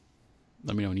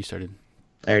Let me know when you started.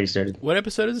 I already started. What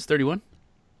episode is this? 31?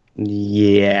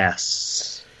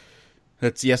 Yes.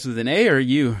 That's yes with an A or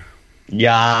you?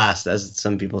 Yes, as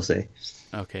some people say.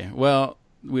 Okay. Well,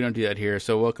 we don't do that here.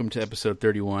 So welcome to episode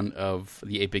 31 of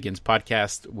the 8 Begins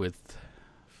podcast with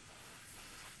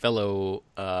fellow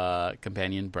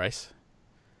companion Bryce.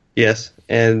 Yes,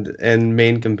 and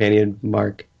main companion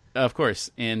Mark. Of course.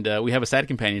 And we have a sad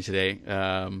companion today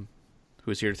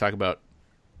who is here to talk about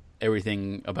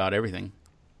everything about everything.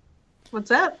 What's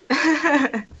up?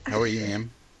 How are you,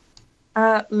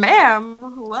 ma'am? Ma'am,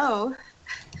 hello.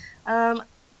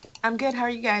 I'm good. How are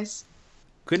you guys?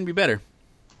 Couldn't be better.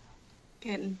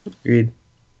 Good. Agreed.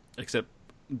 Except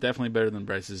definitely better than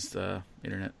Bryce's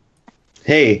internet.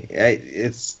 Hey,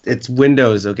 it's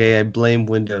Windows, okay? I blame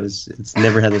Windows. It's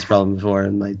never had this problem before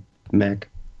on my Mac.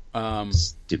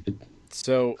 Stupid.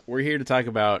 So we're here to talk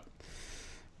about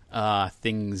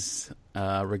things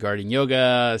regarding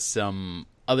yoga, some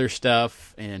other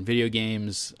stuff, and video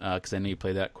games, because I know you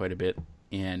play that quite a bit,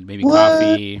 and maybe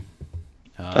coffee.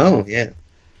 Oh, yeah.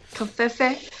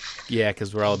 Covfefe. Yeah,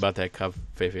 because we're all about that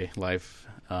Covfefe life.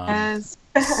 Yes.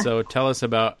 So tell us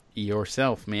about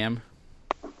yourself, ma'am.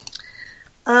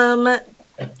 My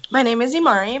name is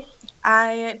Imari.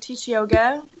 I teach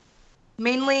yoga,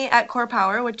 mainly at Core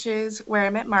Power, which is where I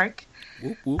met Mark.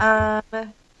 Whoop, whoop.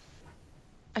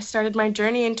 I started my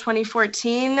journey in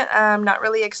 2014, not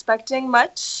really expecting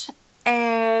much,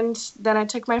 and then I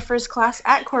took my first class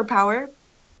at Core Power,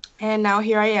 and now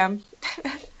here I am.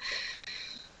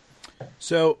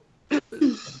 So,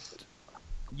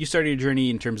 you started your journey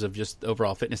in terms of just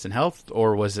overall fitness and health,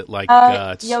 or was it like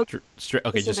yoga.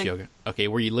 Okay, just yoga. Okay,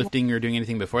 were you lifting or doing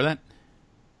anything before that?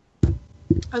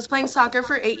 I was playing soccer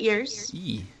for 8 years.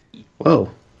 Yee. Whoa.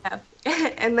 Yeah.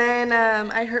 And then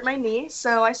I hurt my knee,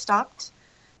 so I stopped.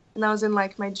 And that was in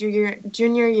like my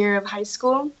junior year of high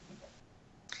school.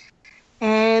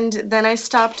 And then I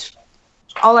stopped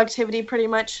all activity pretty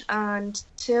much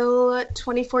until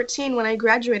 2014 when I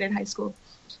graduated high school.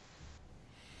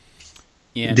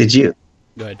 Yeah. Did you?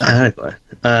 Go ahead.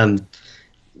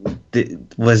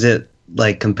 Was it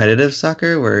like competitive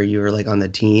soccer where you were like on the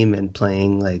team and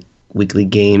playing like weekly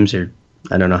games, or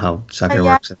I don't know how soccer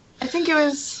works? I think it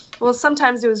was, well,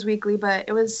 sometimes it was weekly, but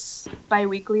it was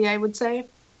bi-weekly, I would say.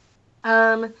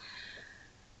 Can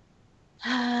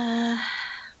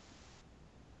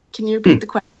you repeat the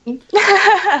question?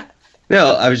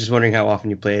 No, I was just wondering how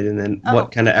often you played, and then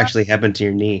what kind of actually happened to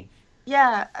your knee.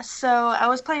 Yeah, so I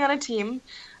was playing on a team.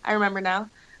 I remember now.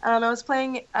 I was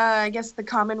playing, I guess the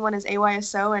common one is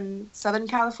AYSO in Southern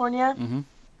California. Mm-hmm.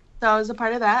 So I was a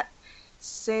part of that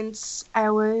since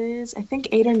I was, I think,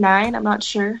 8 or 9. I'm not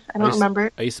sure. I don't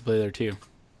remember. I used to play there too,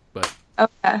 but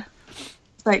Okay.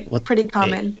 It's like pretty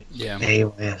common. yeah.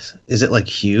 AOS. Is it like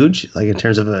huge, like in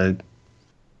terms of a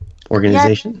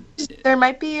organization? Yeah, there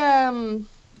might be, man,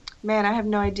 I have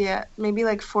no idea. Maybe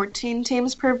like 14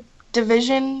 teams per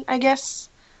division, I guess.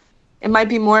 It might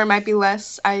be more, it might be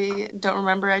less. I don't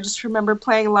remember. I just remember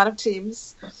playing a lot of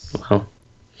teams. Wow.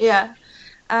 Yeah.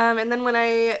 And then when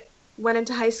I went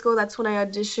into high school, that's when I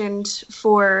auditioned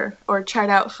for, or tried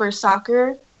out for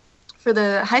soccer for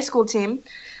the high school team.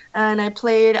 And I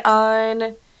played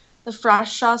on the Frosh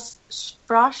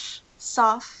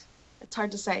Soft, it's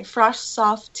hard to say, Frosh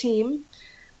Soft team,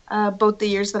 both the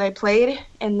years that I played.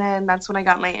 And then that's when I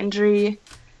got my injury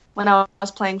when I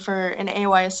was playing for an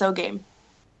AYSO game.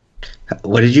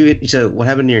 What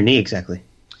happened to your knee exactly?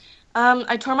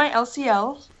 I tore my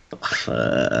LCL.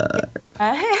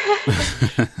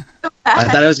 I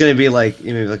thought it was going to be like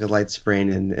maybe like a light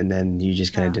sprain, and then you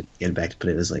just kind of didn't get it back, but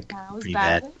it was like pretty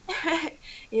bad.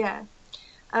 Yeah.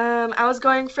 I was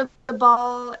going for the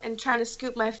ball and trying to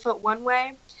scoop my foot one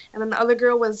way, and then the other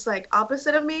girl was like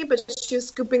opposite of me, but she was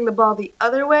scooping the ball the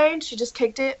other way, and she just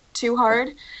kicked it too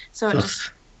hard, so it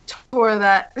just tore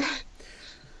that.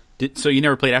 So you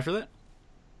never played after that?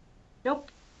 Nope.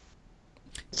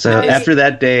 So after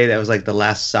that day, that was like the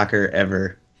last soccer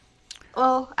ever.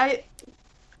 Well, I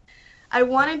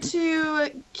wanted to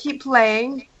keep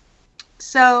playing,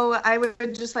 so I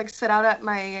would just like sit out at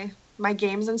my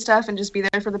games and stuff and just be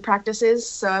there for the practices,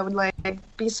 so I would like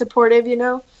be supportive, you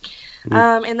know.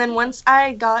 And then once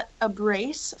I got a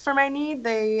brace for my knee,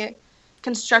 they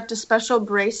construct a special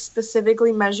brace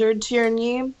specifically measured to your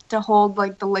knee to hold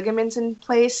like the ligaments in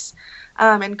place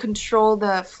and control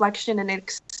the flexion and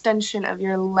extension of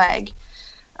your leg.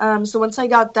 So once I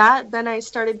got that, then I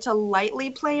started to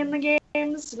lightly play in the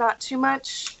games, not too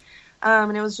much.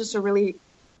 And it was just a really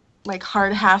like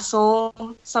hard hassle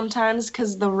sometimes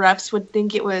because the refs would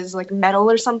think it was like metal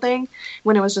or something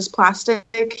when it was just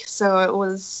plastic. So it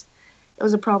was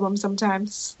a problem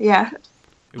sometimes. Yeah.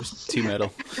 It was too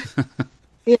metal.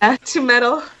 Yeah, too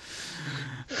metal.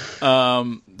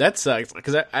 That sucks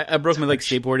because I broke my leg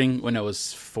skateboarding when I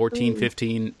was 14,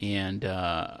 15, and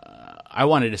I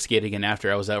wanted to skate again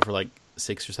after I was out for like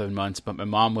 6 or 7 months, but my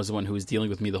mom was the one who was dealing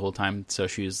with me the whole time, so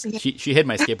she hid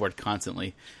my skateboard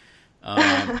constantly.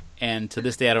 And to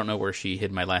this day, I don't know where she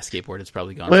hid my last skateboard. It's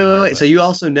probably gone. Wait. But... So you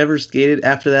also never skated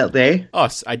after that day? Oh,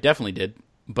 I definitely did,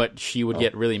 but she would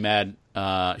get really mad.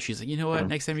 She's like, you know what?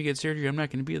 Next time you get surgery, I'm not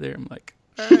going to be there. I'm like,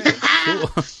 all right,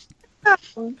 cool.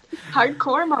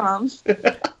 Hardcore mom.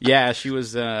 Yeah, she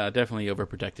was definitely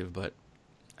overprotective, but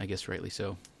I guess rightly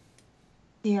so.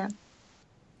 Yeah.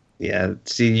 Yeah.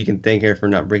 See, you can thank her for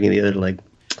not breaking the other leg.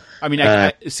 I mean,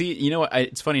 I see. You know what?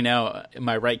 It's funny now.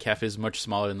 My right calf is much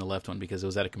smaller than the left one because it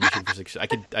was out of commission for 6 years. I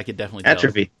could definitely tell.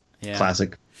 Atrophy. Yeah.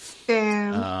 Classic.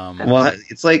 Damn. Well,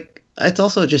 it's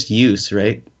also just use,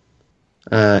 right?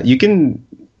 You can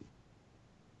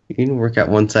work out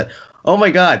one side. Oh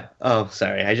my God! Oh,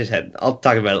 sorry. I'll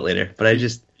talk about it later. But I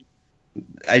just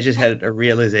had a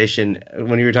realization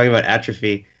when you were talking about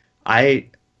atrophy.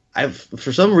 I've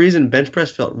for some reason bench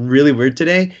press felt really weird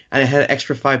today, and I had an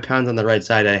extra 5 pounds on the right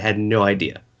side. And I had no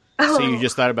idea. So you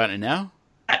just thought about it now?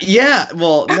 Yeah.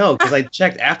 Well, no, because I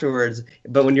checked afterwards.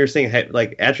 But when you were saying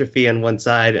like atrophy on one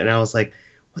side, and I was like,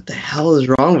 "What the hell is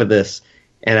wrong with this?"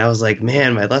 And I was like,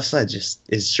 man, my left side just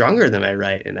is stronger than my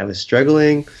right. And I was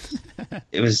struggling.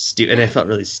 It was stupid. And I felt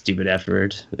really stupid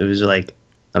afterwards. It was like,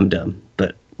 I'm dumb,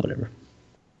 but whatever.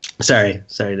 Sorry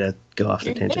to go off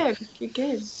the tangent. You're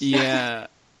good. Yeah.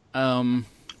 I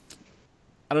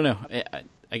don't know.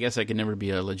 I guess I could never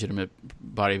be a legitimate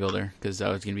bodybuilder because I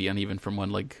was going to be uneven from one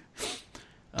leg.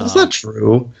 That's not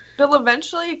true. They'll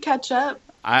eventually catch up.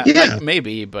 Like,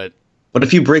 maybe, but... But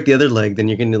if you break the other leg, then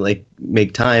you're going to like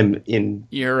make time in.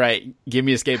 You're right. Give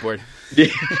me a skateboard.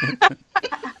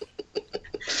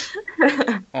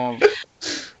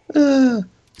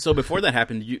 So before that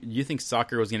happened, you think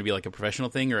soccer was going to be like a professional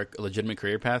thing or a legitimate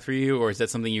career path for you, or is that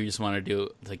something you just want to do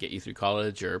to get you through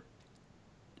college? Or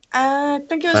I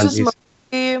think it was just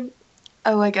mostly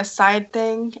like a side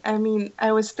thing. I mean,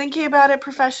 I was thinking about it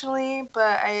professionally,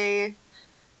 but I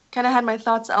kind of had my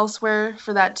thoughts elsewhere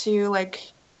for that too.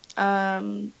 Like.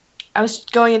 I was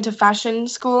going into fashion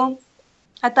school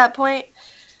at that point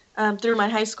through my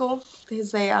high school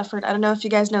because they offered, I don't know if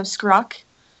you guys know Skrock.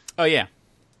 Oh, yeah.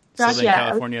 Southern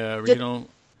California Regional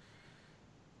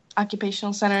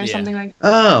Occupational Center or something like that.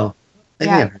 Oh, I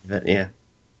think I've heard of it, yeah.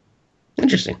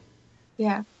 Interesting.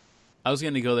 Yeah. I was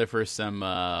going to go there for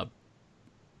some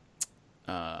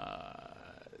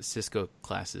Cisco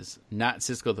classes. Not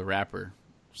Cisco the rapper.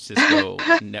 Cisco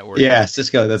Network. Yeah,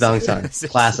 Cisco, the thong song.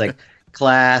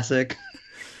 Classic.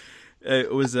 It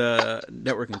was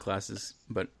networking classes,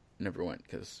 but never went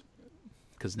because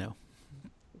no.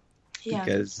 Yeah.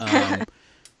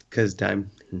 Because time.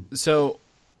 So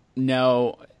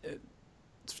now,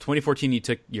 2014, you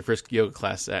took your first yoga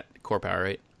class at Core Power,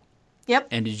 right? Yep.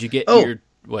 And did you get your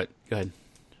what? Go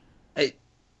ahead.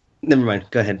 Never mind.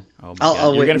 Go ahead. Oh my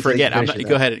God. You're gonna forget.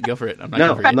 Go ahead. Go for it. I'm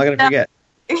not gonna forget.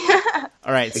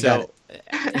 All right, so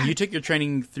you took your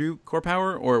training through Core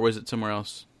Power, or was it somewhere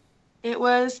else? It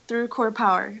was through Core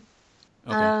Power.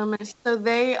 Okay. So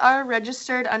they are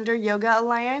registered under Yoga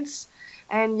Alliance,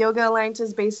 and Yoga Alliance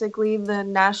is basically the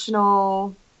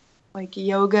national, like,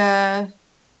 yoga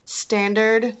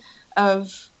standard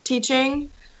of teaching.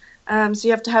 So you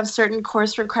have to have certain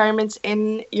course requirements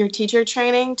in your teacher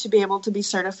training to be able to be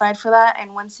certified for that.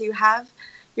 And once you have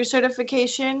your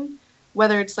certification,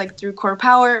 whether it's like through Core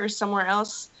Power or somewhere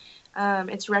else,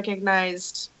 it's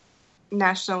recognized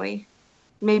nationally.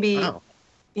 Maybe,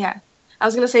 yeah. I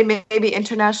was going to say maybe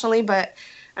internationally, but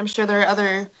I'm sure there are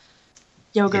other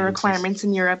yoga requirements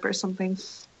in Europe or something.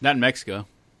 Not in Mexico.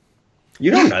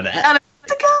 You don't know that. Not in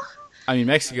Mexico? I mean,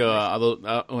 Mexico,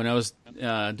 although when I was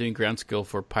doing ground school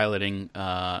for piloting,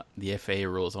 the FAA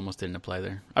rules almost didn't apply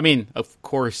there. I mean, of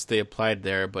course they applied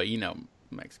there, but,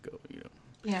 Mexico,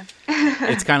 Yeah.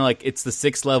 It's kind of like it's the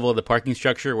 6th level of the parking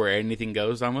structure where anything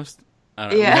goes almost.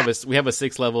 Yeah. We have a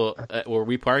 6th level where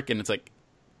we park, and it's like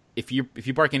if you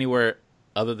park anywhere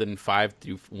other than 5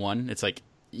 through 1, it's like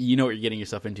you know what you're getting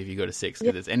yourself into if you go to 6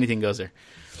 because anything goes there.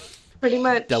 Pretty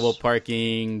much. Double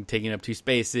parking, taking up 2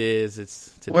 spaces.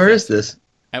 It's Where is this?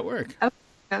 At work.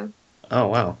 Yeah. Oh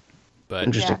wow. But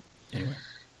interesting. Anyway.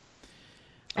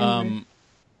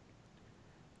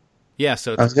 Yeah.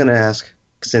 So I was gonna ask,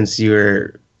 since you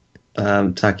were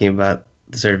talking about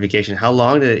the certification, how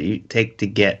long did it take to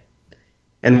get,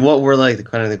 and what were like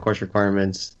the course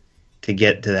requirements to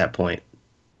get to that point?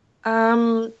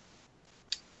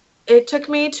 It took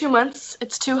me 2 months.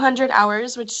 It's 200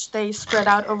 hours, which they spread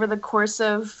out over the course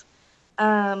of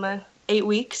 8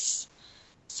 weeks.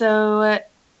 So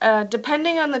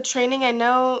depending on the training,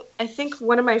 I think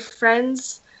one of my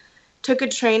friends took a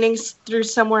training through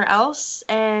somewhere else,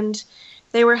 and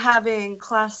they were having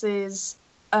classes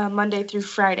Monday through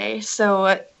Friday.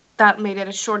 So that made it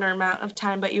a shorter amount of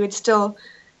time, but you would still,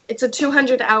 it's a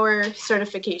 200-hour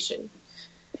certification.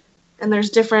 And there's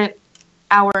different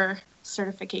hour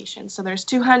certifications. So there's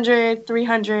 200,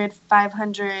 300,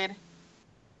 500. And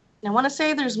I want to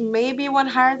say there's maybe one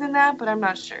higher than that, but I'm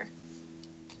not sure.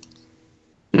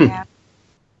 Yeah.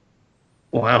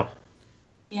 Wow.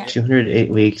 Yeah. 208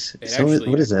 weeks. So actually,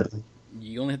 what is that?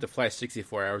 You only have to fly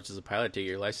 64 hours as a pilot to get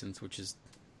your license, which is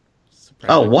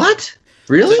Oh, what?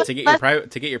 Really? To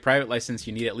get your private license,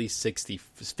 you need at least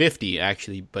 50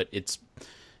 actually, but it's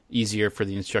easier for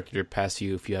the instructor to pass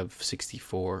you if you have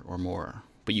 64 or more.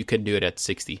 But you can do it at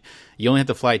 60. You only have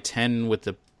to fly 10 with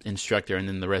the instructor, and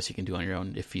then the rest you can do on your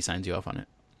own if he signs you off on it.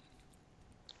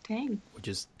 Dang. Which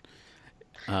is,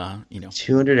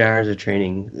 200 hours of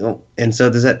training. Oh, and so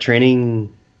does that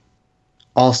training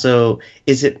also,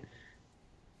 is it,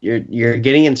 you're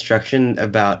getting instruction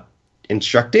about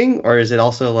instructing, or is it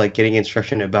also like getting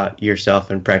instruction about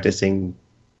yourself and practicing,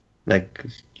 like,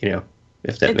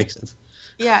 if that makes sense?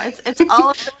 Yeah, it's all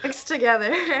of it mixed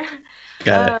together.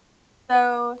 Got it.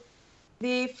 So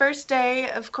the first day,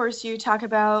 of course, you talk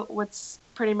about what's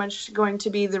pretty much going to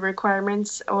be the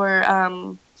requirements or,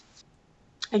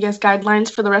 I guess,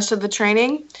 guidelines for the rest of the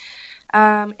training.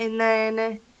 And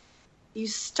then you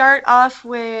start off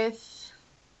with,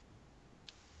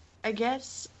 I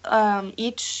guess,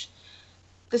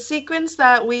 the sequence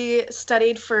that we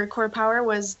studied for core power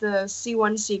was the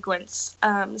C1 sequence.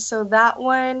 So that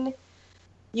one,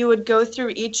 you would go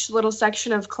through each little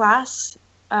section of class.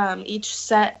 Each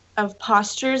set of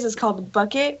postures is called a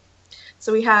bucket.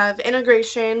 So we have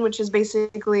integration, which is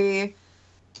basically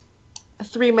a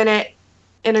 3-minute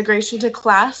integration to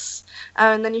class.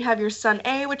 And then you have your Sun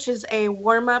A, which is a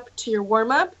warm-up to your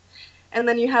warm-up. And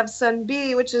then you have Sun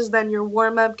B, which is then your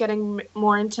warm-up, getting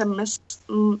more into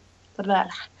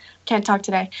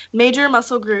major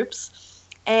muscle groups.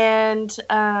 And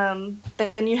then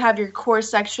you have your core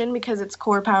section because it's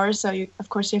core power. So, of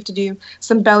course, you have to do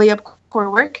some belly-up core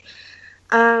work.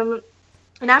 And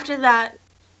after that,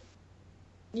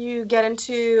 you get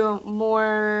into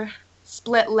more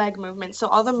split leg movements. So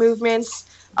all the movements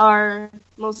are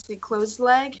mostly closed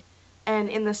leg and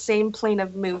in the same plane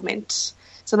of movement.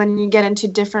 So then you get into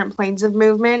different planes of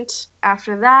movement.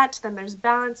 After that, then there's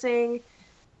balancing,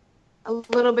 a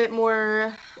little bit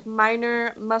more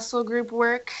minor muscle group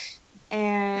work,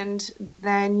 and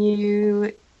then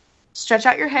you stretch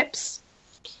out your hips.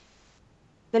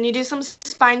 Then you do some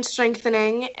spine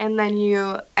strengthening, and then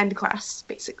you end class,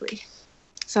 basically.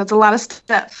 So it's a lot of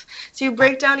stuff. So you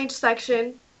break down each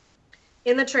section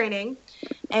in the training,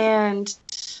 and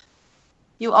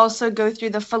you also go through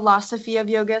the philosophy of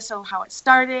yoga, so how it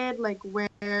started, like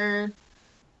where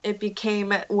it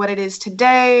became what it is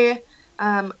today,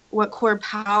 what core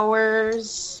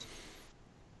powers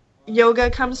yoga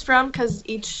comes from, because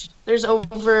there's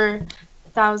over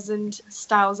 1,000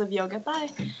 styles of yoga.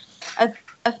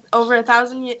 Over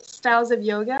 1,000 styles of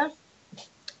yoga,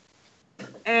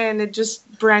 and it just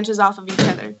branches off of each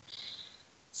other.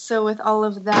 So with all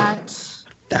of that,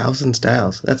 1,000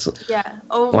 styles. That's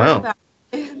wow.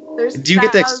 Do you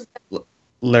get to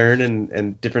learn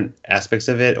and different aspects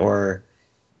of it, or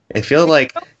I feel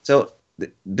like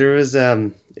there was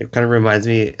it kind of reminds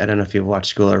me, I don't know if you've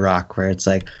watched School of Rock, where it's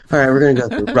like, all right, we're gonna go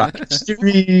through rock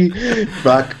history,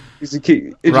 rock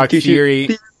theory.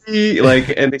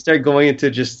 Like, and they start going into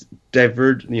just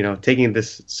taking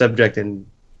this subject and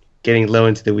getting low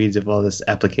into the weeds of all this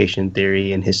application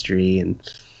theory and history and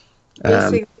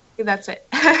basically that's it.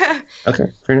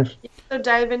 Okay, fair enough. So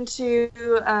dive into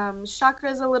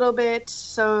chakras a little bit,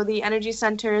 so the energy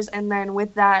centers, and then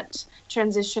with that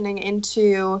transitioning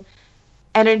into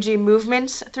energy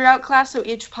movements throughout class. So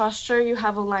each posture, you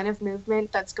have a line of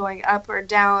movement that's going up or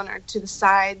down or to the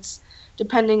sides,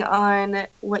 depending on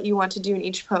what you want to do in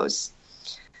each pose.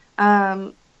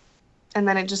 And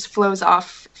then it just flows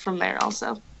off from there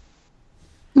also.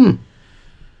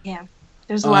 Yeah,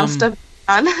 there's a lot of stuff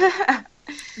on.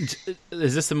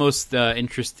 Is this the most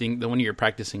interesting, the one you're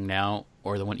practicing now,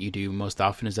 or the one you do most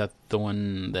often? Is that the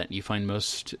one that you find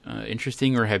most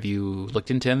interesting, or have you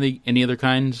looked into any other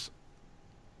kinds?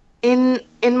 In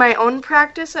my own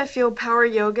practice, I feel power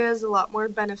yoga is a lot more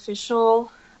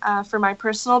beneficial for my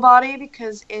personal body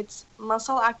because it's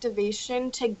muscle activation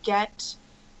to get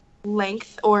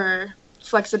length or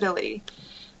flexibility.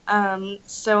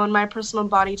 So in my personal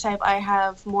body type, I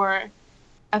have more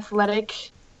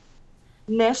athleticness,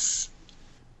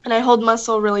 and I hold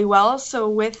muscle really well. So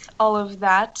with all of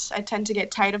that, I tend to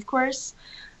get tight, of course.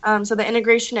 So the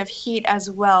integration of heat as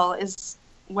well is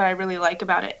what I really like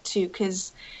about it too,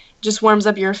 because it just warms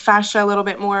up your fascia a little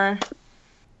bit more,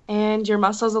 and your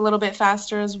muscles a little bit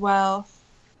faster as well.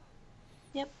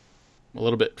 Yep. A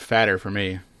little bit fatter for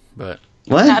me, but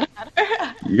What?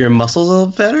 Your muscles a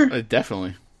little fatter?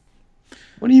 definitely.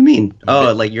 What do you mean?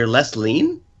 Oh, like you're less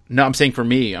lean? No, I'm saying for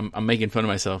me, I'm making fun of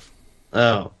myself.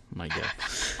 Oh. My God.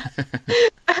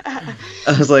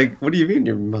 I was like, what do you mean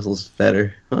your muscles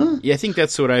fatter? Huh? Yeah, I think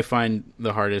that's what I find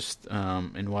the hardest,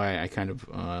 and why I kind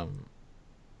of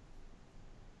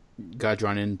got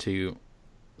drawn into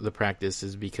the practice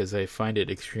is because I find it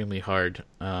extremely hard,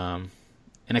 and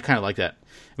I kind of like that.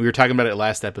 We were talking about it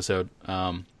last episode,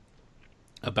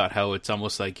 about how it's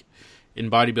almost like in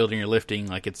bodybuilding or lifting,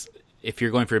 like it's if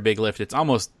you're going for a big lift, it's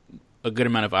almost a good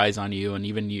amount of eyes on you, and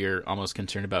even you're almost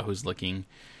concerned about who's looking.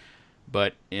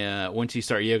 But once you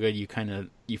start yoga, you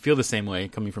feel the same way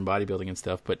coming from bodybuilding and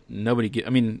stuff. But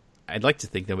I'd like to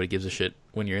think nobody gives a shit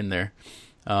when you're in there,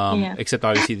 except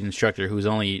obviously the instructor, who's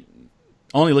only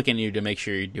looking at you to make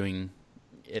sure you're doing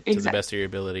it to the best of your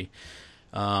ability.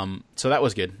 So that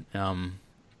was good, and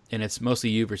it's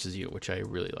mostly you versus you, which I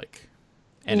really like,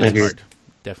 and it's hard,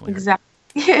 definitely. Exactly.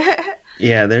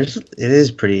 Yeah, it is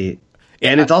pretty,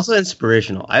 and it's also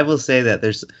inspirational. I will say that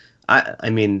I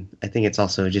think it's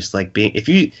also just like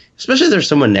especially if there's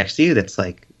someone next to you that's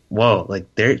like, whoa, like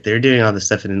they're doing all this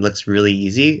stuff and it looks really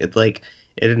easy. It's like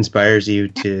it inspires you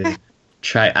to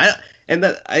try.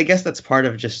 I guess that's part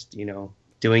of just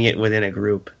doing it within a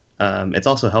group. It's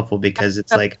also helpful because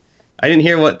it's like I didn't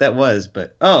hear what that was,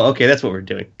 but oh, okay, that's what we're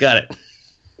doing. Got it.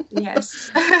 Yes.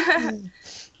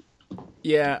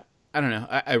 Yeah, I don't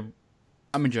know.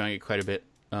 I'm enjoying it quite a bit.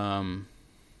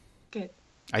 Good.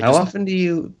 How often do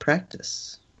you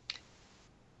practice?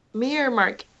 Me or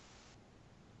Mark?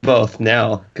 Both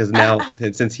now, because now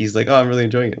since he's like, oh, I'm really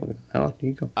enjoying it. How often do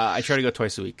you go? I try to go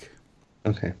twice a week.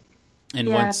 Okay. And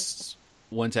once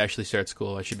I actually start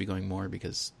school, I should be going more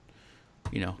because,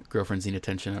 girlfriends need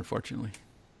attention, unfortunately.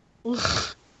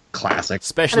 Classic.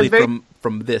 Especially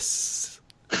from this.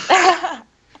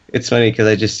 It's funny because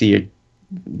I just see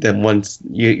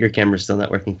your camera's still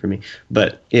not working for me.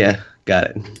 But yeah, got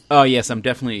it. Oh yes, I'm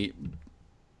definitely,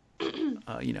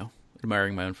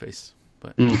 admiring my own face.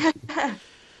 But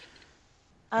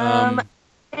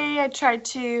I try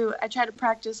to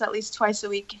practice at least twice a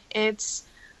week. It's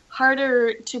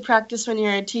harder to practice when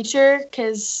you're a teacher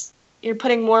because you're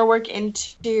putting more work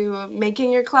into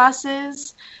making your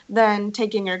classes than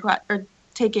taking a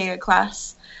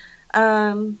class.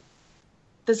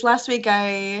 This last week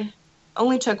I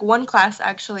only took one class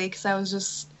actually because I was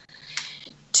just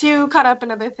too caught up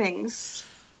in other things.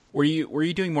 Were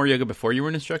you doing more yoga before you were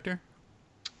an instructor?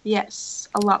 Yes,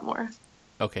 a lot more.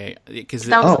 Okay, because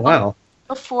wow.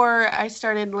 Before I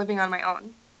started living on my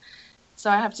own, so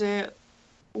I have to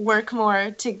work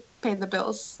more to pay the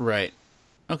bills. Right.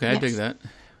 Okay, yes. I dig that.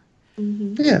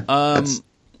 Mm-hmm. Yeah.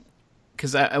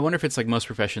 Because I wonder if it's like most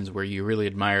professions where you really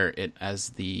admire it as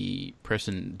the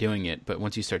person doing it, but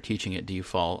once you start teaching it, do you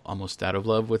fall almost out of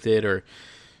love with it, or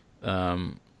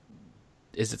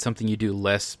is it something you do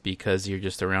less because you're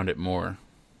just around it more?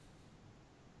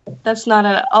 That's not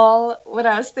at all what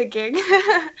I was thinking.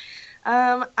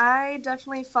 I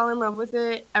definitely fall in love with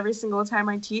it every single time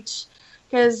I teach,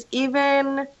 because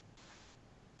even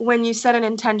when you set an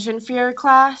intention for your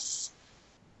class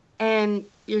and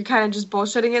you're kind of just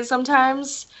bullshitting it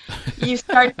sometimes, you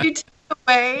start to take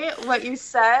away what you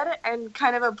said and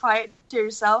kind of apply it to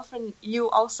yourself, and you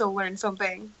also learn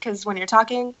something, because when you're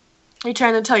talking, you're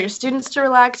trying to tell your students to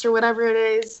relax or whatever it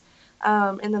is,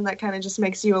 and then that kind of just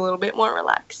makes you a little bit more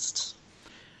relaxed.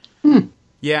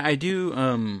 Yeah, I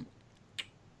do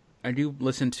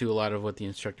listen to a lot of what the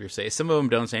instructors say. Some of them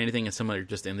don't say anything, and some are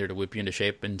just in there to whip you into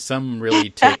shape, and some really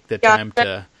take the time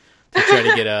to try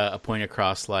to get a point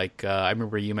across. Like, I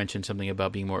remember you mentioned something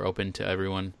about being more open to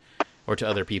everyone or to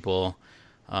other people.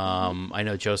 I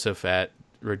know Joseph at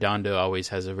Redondo always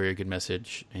has a very good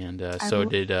message, and so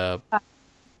did...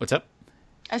 what's up?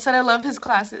 I said I love his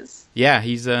classes. Yeah,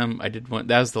 he's... I did one...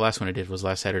 That was the last one I did, was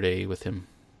last Saturday with him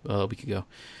a week ago.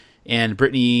 And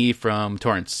Brittany from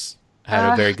Torrance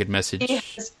had a very good message.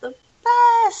 She's the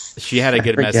best. She had a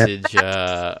good message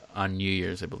on New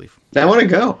Year's, I believe. I want to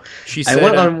go. She said, I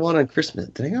went on one on Christmas.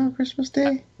 Did I go on Christmas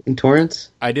Day in Torrance?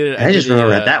 I did. I just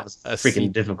remember that was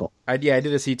freaking difficult. I did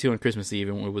a C2 on Christmas Eve,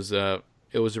 and it was a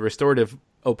restorative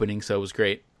opening, so it was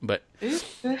great. But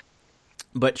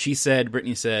she said,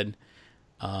 Brittany said,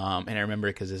 And I remember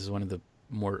because this is one of the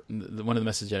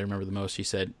messages I remember the most. She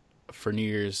said, "For New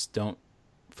Year's, don't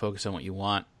focus on what you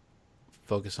want,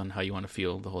 focus on how you want to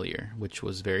feel the whole year," which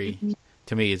was to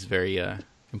me, is very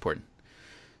important.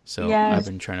 So Yes. I've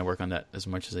been trying to work on that as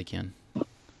much as I can.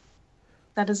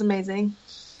 That is amazing.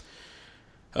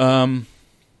 But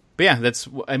yeah,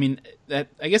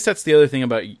 I guess that's the other thing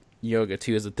about yoga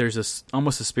too, is that there's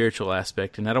almost a spiritual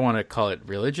aspect, and I don't want to call it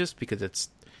religious because it's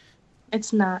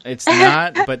not.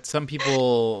 but some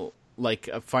people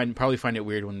probably find it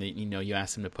weird when they, you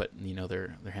ask them to put,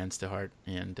 their hands to heart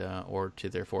and, or to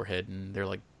their forehead, and they're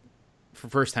like, for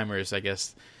first timers, I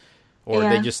guess, or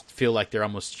they just feel like they're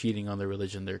almost cheating on the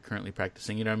religion they're currently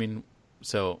practicing. You know what I mean?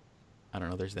 So I don't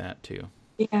know. There's that too.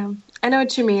 Yeah, I know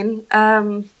what you mean.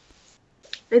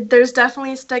 There's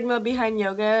definitely stigma behind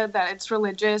yoga that it's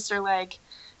religious, or like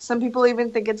some people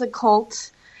even think it's a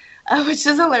cult, which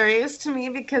is hilarious to me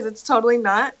because it's totally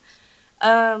not.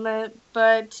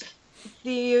 But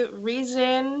the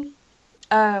reason,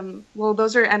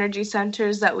 those are energy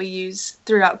centers that we use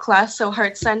throughout class. So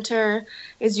heart center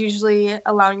is usually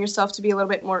allowing yourself to be a little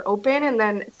bit more open, and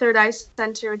then third eye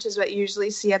center, which is what you usually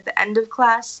see at the end of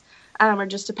class, or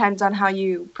just depends on how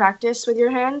you practice with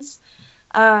your hands,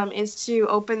 is to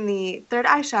open the third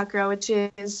eye chakra, which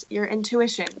is your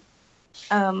intuition.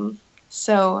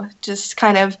 So just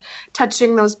kind of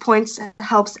touching those points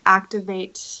helps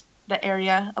activate the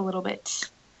area a little bit.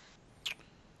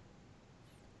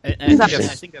 And I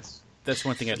think that's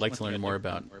one thing I'd like to learn more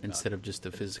about. Instead of just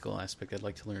the physical aspect, I'd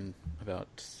like to learn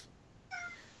about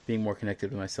being more connected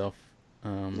with myself.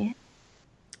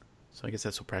 So I guess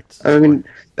that's what practice is. I mean,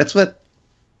 that's what.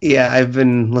 Yeah, I've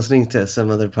been listening to some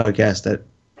other podcasts that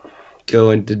go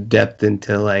into depth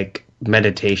into like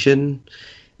meditation,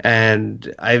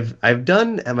 and I've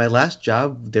done at my last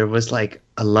job. There was like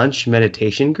a lunch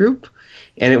meditation group,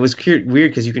 and it was weird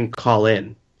because you can call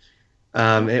in.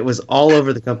 And it was all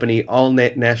over the company, all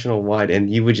national wide, and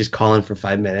you would just call in for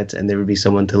 5 minutes, and there would be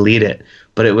someone to lead it.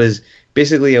 But it was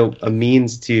basically a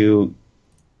means to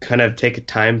kind of take a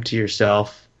time to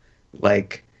yourself.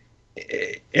 Like,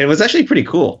 it was actually pretty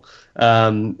cool.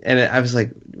 And I was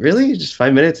like, really? Just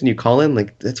 5 minutes and you call in?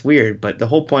 Like, that's weird. But the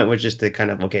whole point was just to kind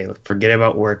of, okay, forget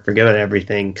about work, forget about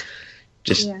everything,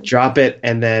 just drop it,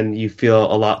 and then you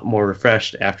feel a lot more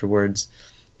refreshed afterwards.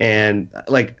 And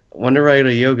like, whenever I go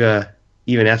to yoga,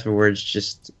 even afterwards,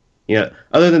 just,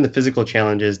 other than the physical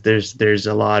challenges, there's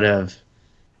a lot of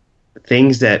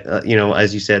things that,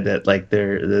 as you said, that like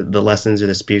the lessons or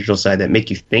the spiritual side that make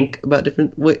you think about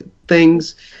different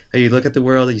things, how you look at the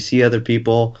world, you see other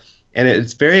people, and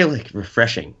it's very like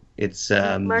refreshing. It's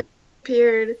Mark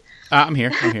appeared. I'm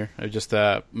here. I just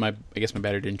I guess my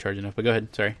battery didn't charge enough. But go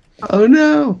ahead. Sorry. Oh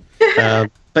no.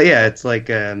 But yeah, it's like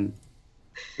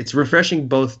it's refreshing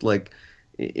both like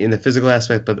in the physical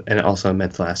aspect, and also a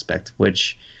mental aspect,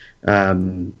 which I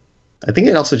think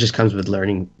it also just comes with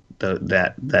learning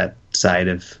that side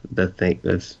of the thing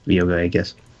of yoga, I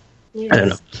guess. Yes. I don't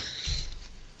know.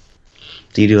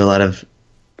 Do you do a lot of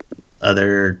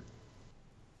other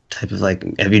type of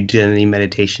have you done any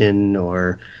meditation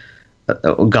or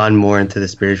gone more into the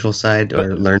spiritual side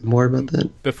or learned more about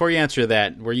that? Before you answer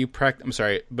that, were you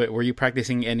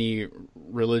practicing any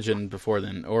religion before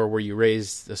then, or were you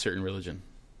raised a certain religion?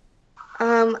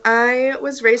 I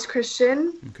was raised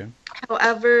Christian. Okay.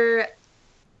 However,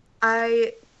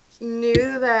 I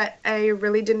knew that I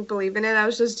really didn't believe in it. I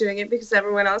was just doing it because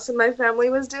everyone else in my family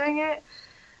was doing it.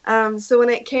 So when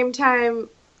it came time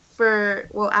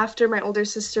after my older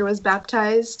sister was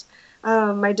baptized,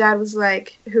 my dad was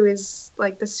like, who is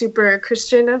like the super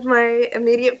Christian of my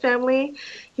immediate family,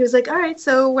 he was like, all right,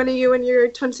 so when are you and your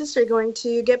twin sister going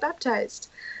to get baptized?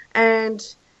 And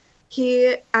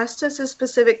he asked us a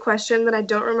specific question that I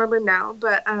don't remember now,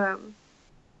 but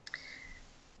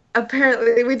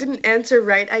apparently we didn't answer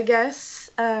right, I guess.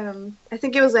 I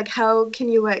think it was like, how can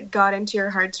you let God into your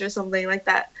hearts or something like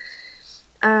that?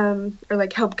 Or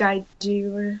like help guide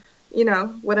you, or,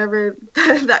 whatever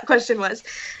that question was.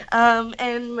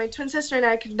 And my twin sister and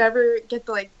I could never get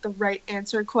the right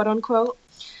answer, quote unquote.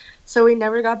 So we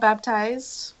never got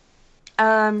baptized.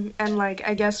 And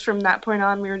I guess from that point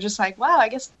on, we were just like, wow, I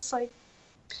guess it's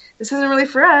this isn't really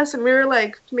for us. And we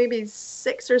were maybe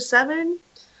 6 or 7,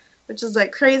 which is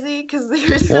crazy because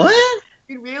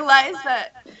we realized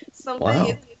that something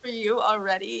is for you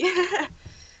already.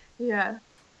 Yeah.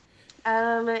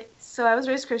 So I was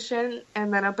raised Christian,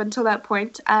 and then up until that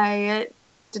point, I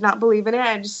did not believe in it.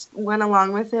 I just went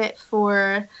along with it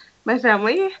for my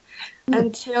family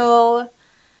until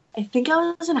I think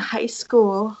I was in high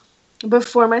school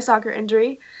before my soccer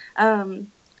injury.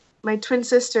 My twin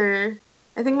sister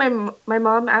I think my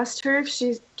mom asked her if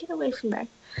she's get away from there.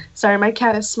 Sorry, my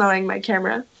cat is smelling my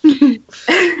camera.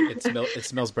 It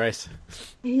smells Bryce.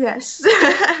 Yes.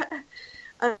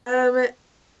 I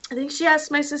think she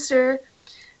asked my sister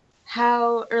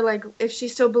how, or like if she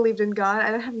still believed in God.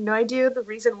 I have no idea the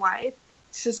reason why.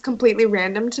 It's just completely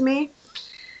random to me.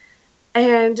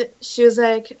 And she was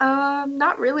like,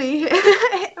 not really.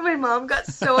 My mom got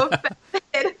so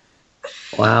offended.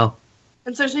 Wow.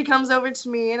 And so she comes over to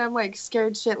me, and I'm like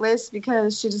scared shitless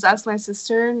because she just asked my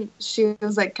sister, and she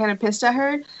was like kind of pissed at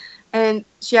her. And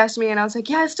she asked me, and I was like,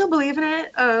 yeah, I still believe in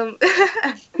it.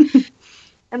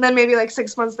 And then maybe like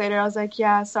 6 months later, I was like,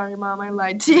 yeah, sorry, Mom, I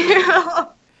lied to you.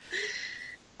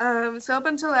 So up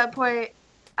until that point,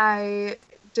 I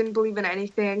didn't believe in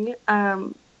anything.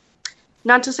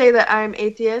 Not to say that I'm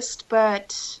atheist,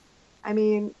 but I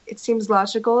mean, it seems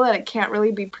logical that it can't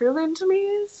really be proven to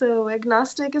me. So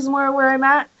agnostic is more where I'm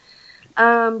at.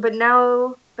 But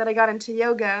now that I got into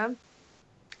yoga,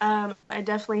 I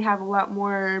definitely have a lot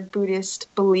more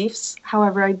Buddhist beliefs.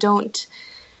 However, I don't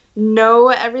know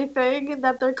everything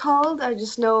that they're called. I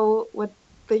just know what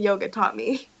the yoga taught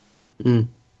me. Mm.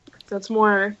 So it's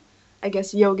more, I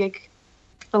guess, yogic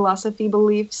philosophy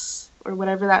beliefs or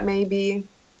whatever that may be,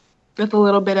 with a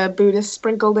little bit of Buddhist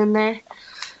sprinkled in there.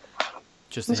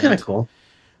 Just That's kind of cool.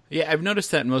 Yeah, I've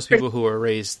noticed that most people who are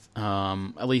raised,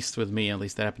 at least with me, at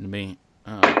least that happened to me,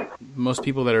 most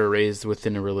people that are raised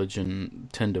within a religion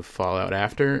tend to fall out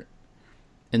after,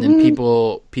 and then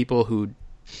people who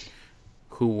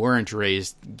weren't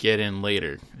raised get in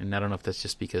later. And I don't know if that's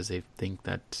just because they think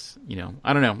that,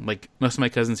 I don't know. Like most of my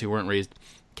cousins who weren't raised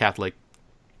Catholic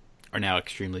are now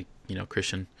extremely,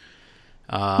 Christian.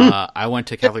 I went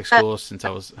to Catholic school since I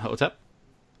was. What's up?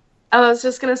 I was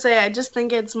just going to say, I just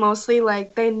think it's mostly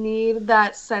like they need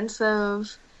that sense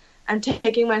of I'm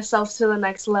taking myself to the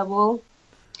next level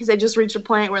because they just reach a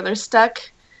point where they're stuck.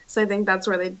 So I think that's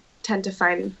where they tend to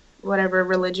find whatever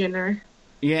religion or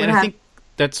and I think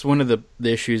that's one of the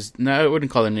issues. No, I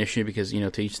wouldn't call it an issue because,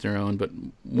 to each their own. But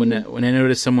when I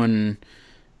notice someone,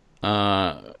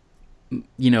 when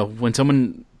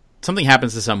something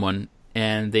happens to someone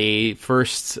and they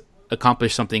first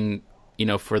accomplish something,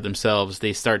 for themselves,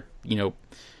 they start,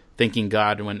 thanking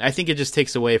God. When I think it just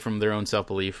takes away from their own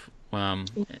self-belief and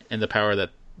the power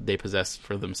that they possess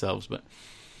for themselves. But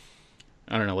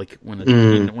I don't know, like when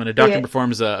a doctor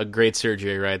performs a great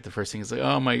surgery, right? The first thing is like,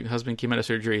 oh, my husband came out of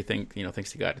surgery.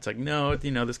 Thanks to God. It's like, no,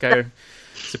 this guy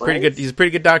he's a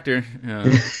pretty good doctor.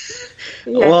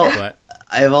 Well,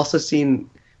 I've also seen.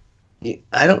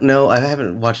 I don't know. I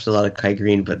haven't watched a lot of Kai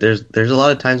Green, but there's a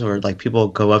lot of times where like people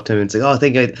go up to him and say, "Oh, I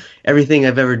think everything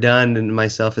I've ever done in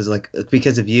myself is like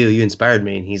because of you. You inspired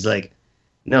me." And he's like,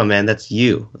 "No, man, that's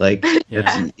you. Like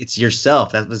it's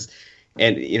yourself. That was,"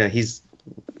 and he's,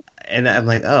 and I'm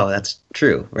like, "Oh, that's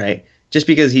true, right?" Just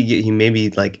because he maybe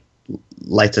like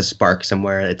lights a spark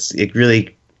somewhere, it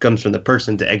really comes from the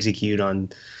person to execute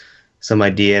on some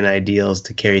idea and ideals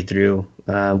to carry through,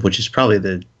 which is probably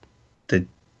the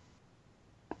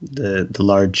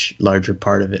larger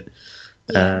part of it.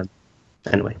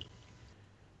 Anyway,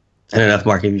 I don't know if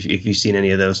Mark, if you've seen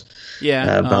any of those.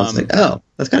 Yeah, but I was like, oh,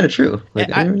 that's kind of true. Like,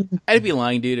 I'd be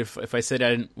lying, dude, if I said I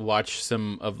didn't watch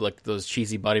some of like those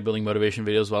cheesy bodybuilding motivation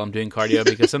videos while I'm doing cardio,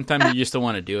 because sometimes you just don't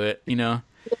want to do it,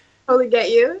 Totally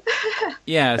get you.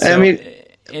 Yeah, so, I mean,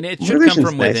 and it should come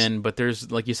from within, nice. But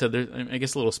there's, like you said, I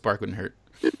guess a little spark wouldn't hurt,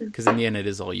 because in the end it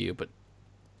is all you. But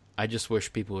I just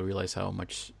wish people would realize how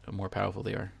much more powerful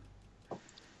they are.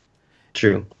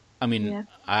 True. I mean,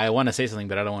 I want to say something,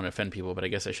 but I don't want to offend people. But I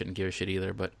guess I shouldn't give a shit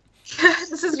either. But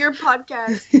this is your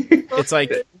podcast. It's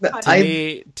like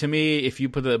to me, if you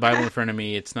put the Bible in front of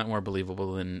me, it's not more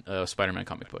believable than a Spider-Man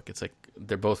comic book. It's like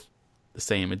they're both the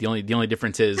same. The only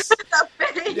difference is,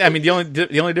 I mean, the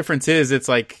only difference is it's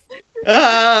like,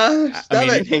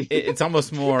 it's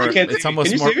almost more. It's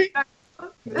almost more.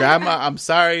 Grandma, I'm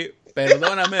sorry,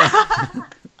 perdóname.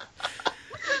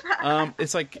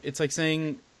 It's like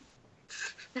saying.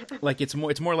 Like it's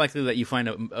more likely that you find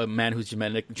a man who's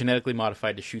genetically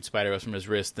modified to shoot spider webs from his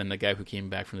wrist than the guy who came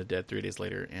back from the dead 3 days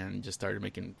later and just started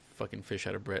making fucking fish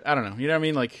out of bread. I don't know. You know what I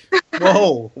mean? Like,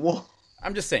 whoa.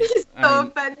 I'm just saying. He's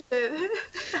so offended.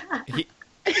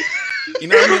 You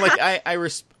know what I mean? Like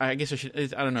I guess I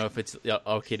should. I don't know if it's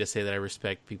okay to say that I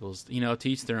respect people's. To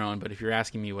each their own. But if you're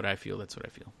asking me what I feel, that's what I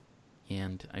feel.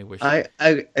 And I wish.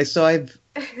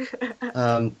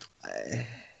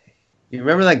 You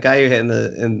remember that guy you hit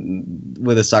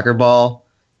with a soccer ball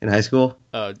in high school?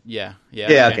 Yeah.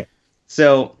 Okay.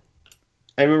 So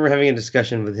I remember having a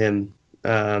discussion with him,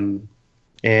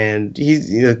 and he's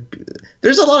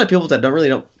there's a lot of people that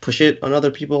don't push it on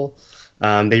other people,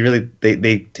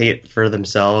 They take it for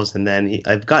themselves, and then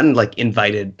I've gotten like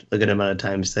invited a good amount of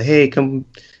times to, hey, come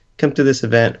to this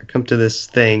event or come to this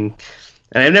thing,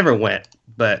 and I never went.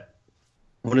 But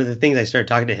one of the things I started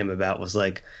talking to him about was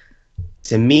like,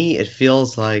 to me, it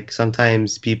feels like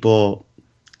sometimes people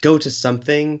go to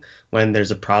something when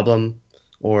there's a problem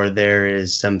or there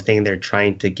is something they're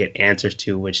trying to get answers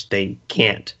to which they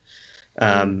can't,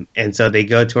 and so they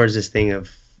go towards this thing of,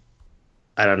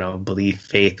 I don't know, belief,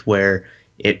 faith, where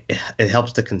it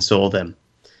helps to console them.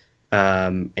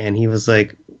 And he was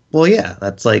like, well, yeah,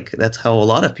 that's how a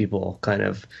lot of people kind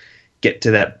of get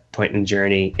to that point in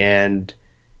journey. And,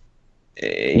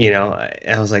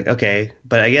 I was like, okay,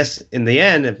 but I guess in the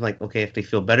end, I'm like, okay, if they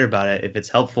feel better about it, if it's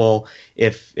helpful,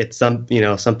 if it's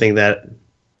something that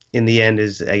in the end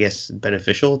is, I guess,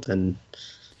 beneficial, then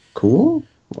cool.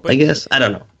 But I guess, I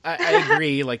don't know. I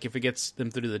agree, like, if it gets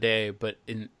them through the day, but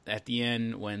at the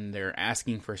end, when they're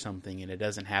asking for something and it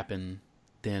doesn't happen,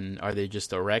 then are they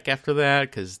just a wreck after that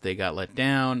because they got let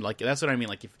down? Like, that's what I mean.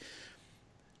 Like,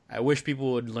 I wish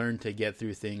people would learn to get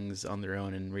through things on their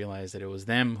own and realize that it was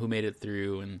them who made it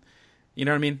through, and you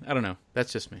know what I mean? I don't know.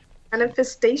 That's just me.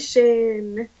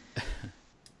 Manifestation.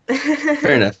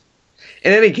 Fair enough.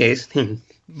 In any case.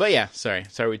 But yeah, sorry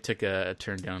we took a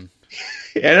turn down.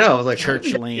 Yeah, I know. I was like,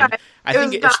 Church Lane. I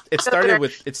think it started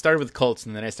with cults,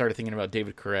 and then I started thinking about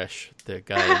David Koresh, the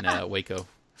guy in Waco. Do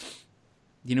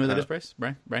you know who that is, Bryce?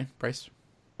 Brian? Bryce?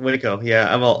 Waco. Yeah,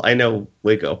 I know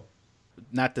Waco.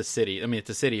 Not the city. I mean, it's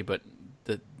a city, but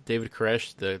the David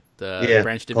Koresh, the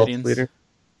Branch cult Davidians. Leader.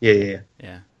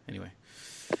 Yeah. Anyway.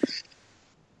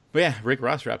 But yeah, Rick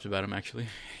Ross raps about him, actually.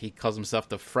 He calls himself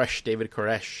the fresh David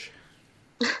Koresh.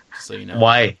 So you know.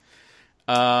 Why?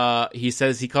 He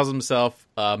says he calls himself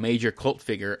a major cult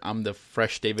figure. I'm the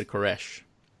fresh David Koresh.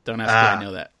 Don't ask why I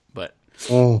know that, but it's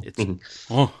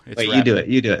Wait, you do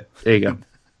it. There you go.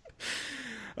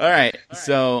 All right.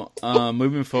 So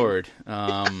moving forward,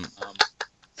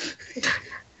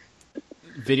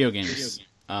 video games.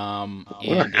 We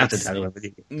don't have to talk about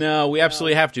video games. No, we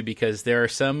absolutely have to, because there are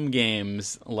some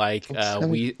games like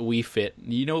Wii Fit.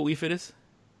 You know what Wii Fit is?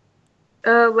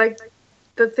 Like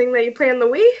the thing that you play on the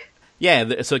Wii?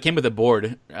 Yeah, so it came with a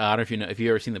board. I don't know if you've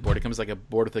ever seen the board. It comes with like a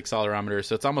board with accelerometer,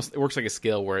 so it works like a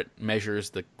scale where it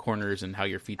measures the corners and how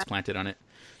your feet's planted on it.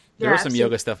 There was some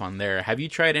yoga stuff on there. Have you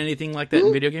tried anything like that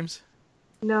in video games?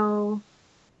 No.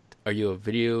 Are you a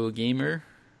video gamer?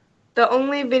 The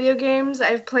only video games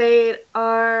I've played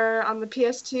are on the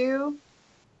PS2,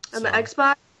 on the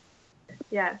Xbox.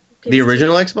 Yeah. PS2. The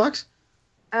original Xbox?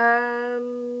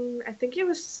 I think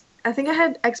I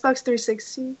had Xbox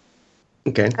 360.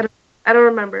 Okay. I don't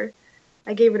remember.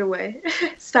 I gave it away.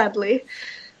 Sadly,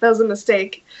 that was a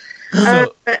mistake. All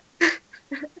right,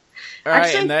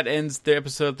 actually, and that ends the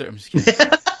episode there. I'm just kidding.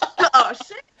 Oh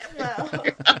shit! Well.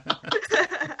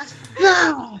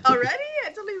 No. Already?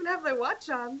 I don't even have my watch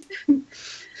on.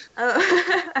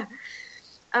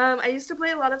 I used to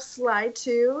play a lot of Sly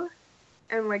 2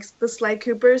 and like the Sly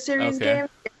Cooper series game. You know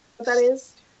what that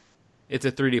is? It's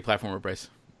a 3D platformer, Bryce.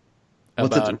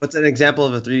 What's an example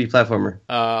of a 3D platformer?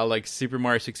 Like Super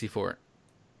Mario 64.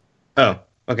 Oh,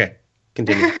 okay.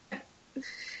 Continue.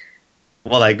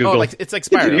 Well, I Googled. Oh, it's like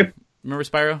Spyro. Continue. Remember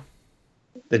Spyro?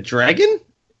 The dragon?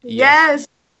 Yes.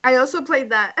 I also played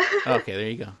that. Okay, there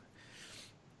you go.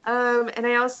 And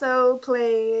I also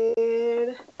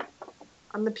played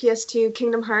on the PS2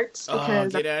 Kingdom Hearts.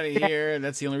 Because get out of here.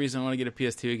 That's the only reason I want to get a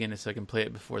PS2 again, is so I can play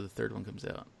it before the third one comes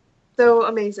out. So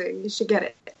amazing. You should get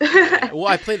it. Well,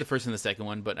 I played the first and the second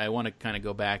one, but I want to kind of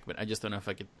go back, but I just don't know if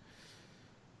I could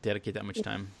dedicate that much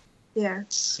time. Yeah.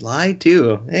 Sly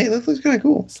 2. Hey, that looks kind of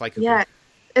cool. Sly Cooper. Yeah.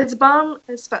 It's bomb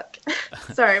as fuck.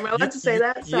 Sorry, am I allowed to say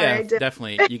that? Sorry, yeah, I did.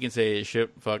 Definitely. You can say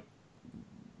shit, fuck.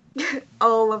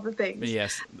 All of the things.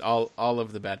 Yes, all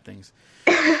of the bad things.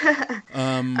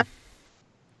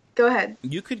 Go ahead.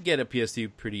 You could get a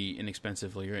PS2 pretty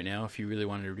inexpensively right now if you really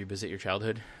wanted to revisit your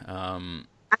childhood.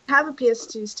 I have a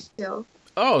PS2 still.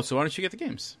 Oh, so why don't you get the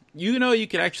games? You know you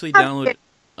could actually download...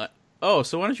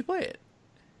 so why don't you play it?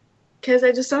 Because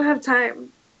I just don't have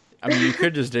time. I mean, you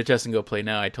could just ditch us and go play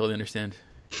now. I totally understand.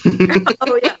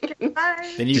 Oh, yeah. Okay,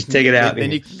 bye. Then you just take it out.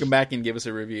 Then you can come back and give us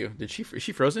a review. Is she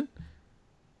frozen?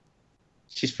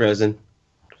 She's frozen.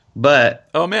 But...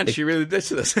 Oh, man, she really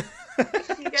ditched us.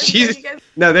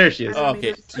 No, there she is. Oh,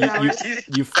 okay.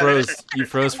 You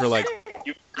froze for like...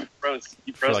 You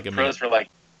froze for like...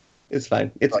 It's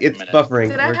fine. It's buffering.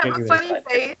 Did I have a funny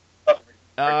face?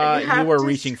 You were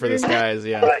reaching for the skies,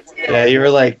 yeah. Yeah, you were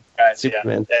like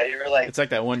Superman. Yeah, you were like... It's like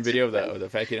that one video of the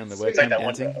fat kid on the webcam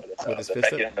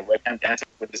dancing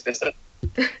with his fist up.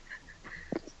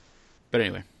 But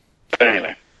anyway.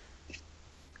 anyway.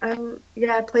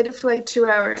 Yeah, I played it for like 2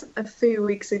 hours a few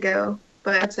weeks ago,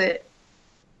 but that's it.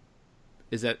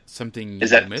 Is that something you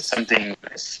miss? Something you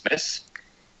miss?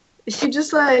 You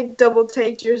just like double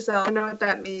taked yourself. I know what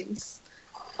that means.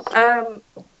 Do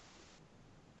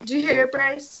you hear it,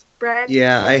 Bryce? Brian?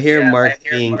 Yeah, I hear Mark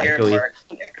being echoey.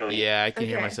 Yeah, I can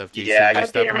hear myself too. Yeah, Should I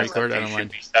stop and record? I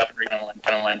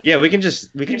don't mind. Yeah, we can just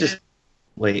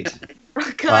wait.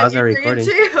 Oh, God, Pause our you're recording.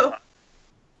 too.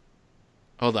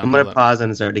 Hold on. I'm gonna pause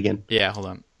and start again. Yeah, hold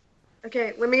on.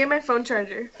 Okay, let me get my phone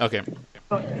charger. Okay.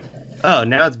 Oh,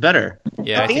 now it's better.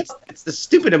 Yeah, I think it's the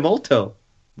stupid Emolto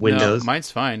Windows. No,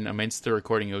 mine's fine. I mean, it's still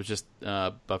recording. It was just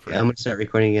buffering. Yeah, I'm gonna start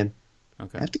recording again.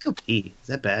 Okay. I have to go pee. Is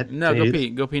that bad? No, Can I go do pee.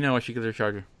 Go pee now while she gets her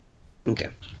charger. this? Okay.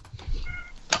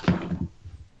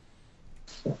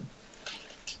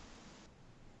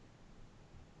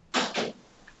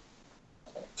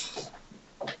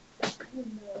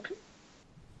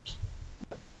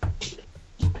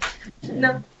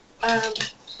 No.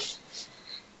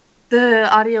 The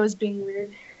audio is being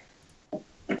weird.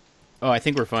 Oh, I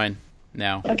think we're fine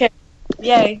now. Okay.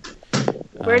 Yay.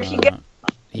 Where did he go?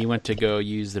 He went to go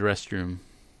use the restroom.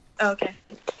 Oh, okay.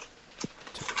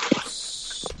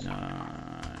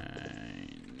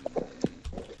 9.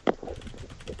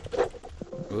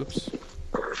 Oops.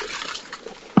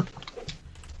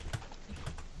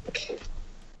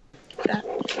 That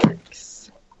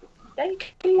works. Yeah, you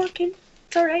can walk in.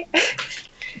 It's alright.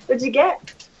 What'd you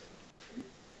get?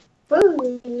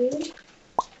 Food.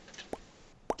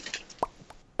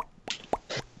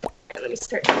 Let me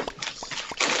start.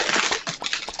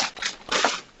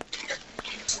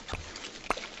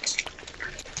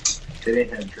 They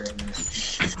didn't have trainers.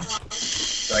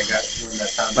 So I got when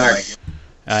that time. Mark.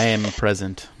 I am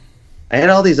present. I had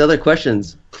all these other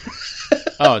questions.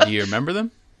 Oh, do you remember them?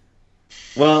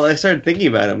 Well, I started thinking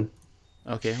about them.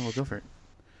 Okay, we'll go for it.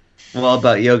 Well,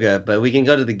 about yoga, but we can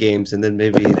go to the games, and then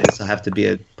maybe this will have to be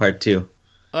a part 2.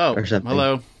 Oh, Or something.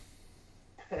 hello.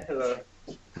 Hello.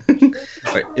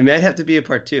 Or it might have to be a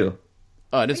part 2.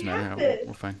 Oh, it doesn't matter.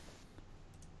 We're fine.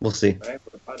 We'll see.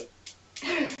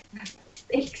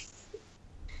 Thanks.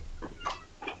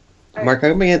 Mark, how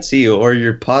come I can't see you? Or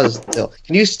you're paused still.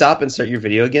 Can you stop and start your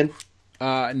video again?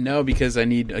 No, because I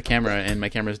need a camera, and my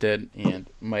camera's dead, and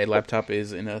my laptop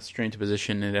is in a strange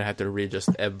position, and I have to readjust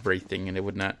everything, and it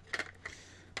would not.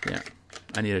 Yeah,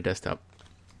 I need a desktop.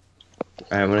 All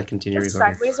right, I'm going to continue Is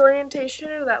recording. sideways orientation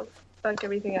or that fuck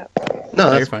everything up? No,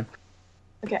 You're that's fine.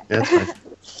 Okay. That's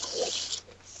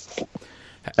fine.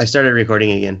 I started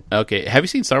recording again. Okay, have you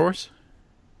seen Star Wars?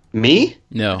 Me?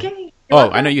 No. Okay. Oh,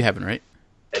 I know you haven't, right?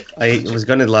 I was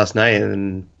going to last night,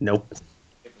 and nope.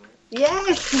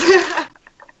 Yes.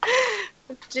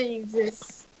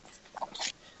 Jesus.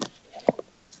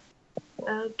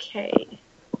 Okay.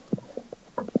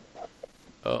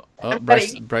 Oh, I'm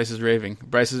Bryce ready. is raving.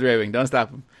 Bryce is raving. Don't stop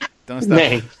him. Don't stop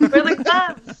Dang. him. Where the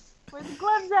gloves? Where the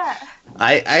gloves at?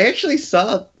 I actually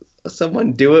saw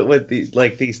someone do it with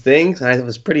these things, and I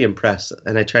was pretty impressed.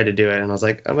 And I tried to do it, and I was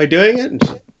like, "Am I doing it?"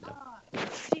 And Oh,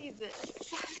 Jesus.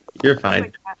 you're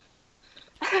fine.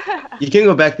 Oh You can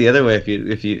go back the other way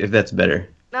if that's better.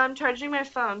 no, I'm charging my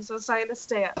phone, so it's not gonna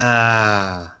stay up.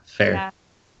 Ah, fair. Yeah.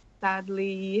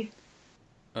 Sadly.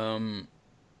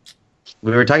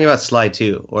 We were talking about Sly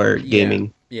 2 or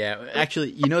gaming. Yeah,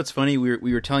 actually, you know what's funny? We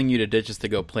were telling you to ditch us to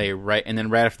go play, right? And then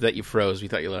right after that, you froze. We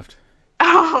thought you left.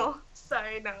 Oh,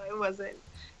 sorry. No, it wasn't.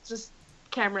 Just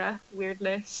camera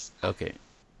weirdness. Okay.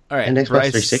 All right. And Xbox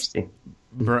Bryce, 360.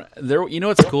 There, you know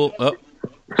what's cool? Oh,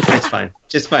 It's fine.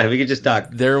 Just fine. We could just talk.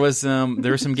 there were some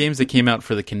games that came out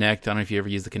for the Kinect. I don't know if you ever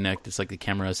use the Kinect. It's like the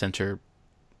camera sensor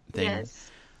thing. Yes.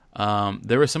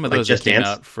 There were some of Like those that Just came Dance?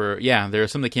 out for there were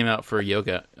some that came out for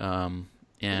yoga.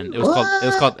 And it was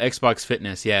called Xbox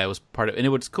Fitness. Yeah, it was part of, and it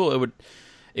was cool.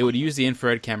 It would use the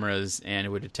infrared cameras, and it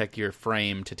would detect your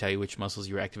frame to tell you which muscles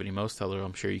you were activating most. Although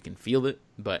I'm sure you can feel it,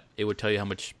 but it would tell you how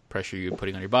much pressure you're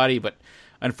putting on your body. But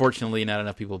unfortunately, not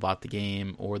enough people bought the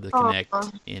game or the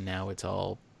Kinect, and now it's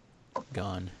all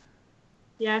gone.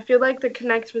 Yeah, I feel like the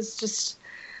Kinect was just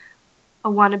a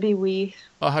wannabe Wii.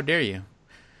 Oh, how dare you!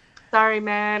 Sorry,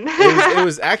 man. It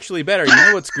was actually better. You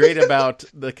know what's great about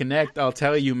the Kinect? I'll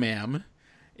tell you, ma'am,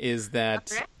 is that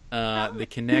the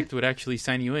Kinect would actually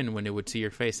sign you in when it would see your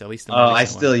face. At least. In the I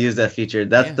recent still one. use that feature.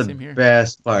 That's Yeah, the same here.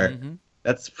 best part. Mhm.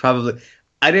 That's probably.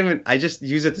 I just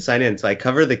use it to sign in. So I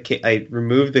cover I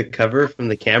remove the cover from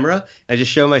the camera. I just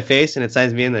show my face, and it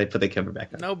signs me in. And I put the cover back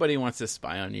on. Nobody wants to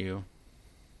spy on you.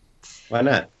 Why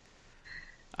not?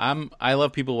 I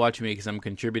love people watching me because I'm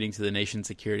contributing to the nation's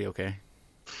security. Okay.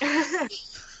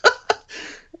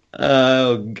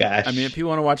 Oh gosh. I mean, if you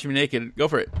want to watch me naked, go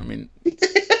for it. I mean,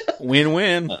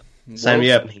 win-win. Sign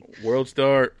me up. World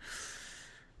start.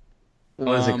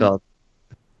 What is it called?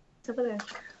 It's over there.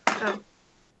 Oh,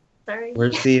 sorry.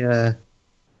 Where's the?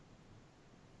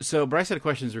 So Bryce had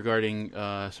questions regarding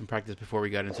some practice before we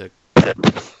got into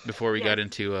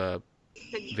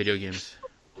video games.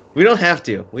 We don't have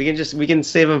to. We can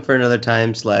save them for another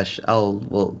time.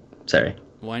 Sorry.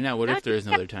 Why not? What if there is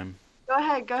another time? Go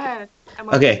ahead.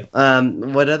 Okay.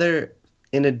 What other?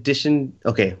 In addition,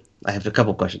 okay. I have a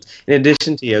couple questions. In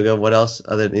addition to yoga, what else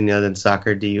other than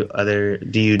soccer do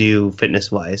you do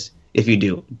fitness wise? If you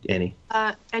do any.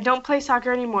 I don't play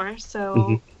soccer anymore,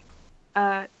 so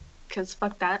because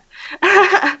fuck that.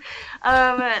 But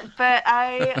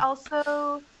I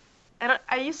also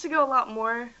I used to go a lot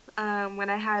more when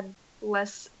I had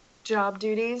less job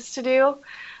duties to do.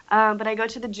 But I go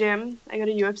to the gym. I go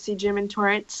to UFC gym in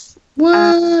Torrance.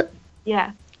 What?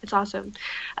 Yeah, it's awesome.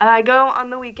 I go on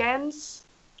the weekends.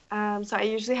 So I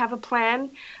usually have a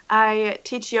plan. I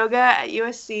teach yoga at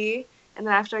USC, and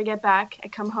then after I get back, I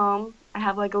come home. I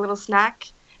have like a little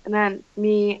snack, and then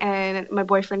me and my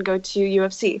boyfriend go to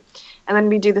UFC. And then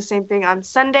we do the same thing on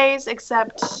Sundays,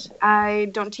 except I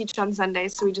don't teach on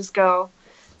Sundays, so we just go,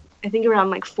 I think around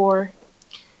like 4.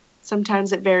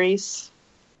 Sometimes it varies.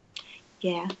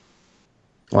 Yeah.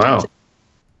 Wow.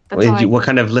 That's all What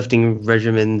kind of lifting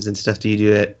regimens and stuff do you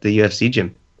do at the UFC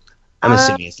gym? I'm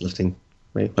assuming it's lifting.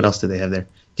 Right? What else do they have there?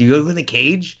 Do you go in the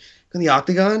cage? Go in the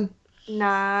octagon?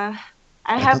 Nah.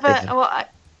 I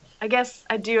guess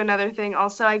I do another thing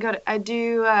also. I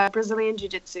do Brazilian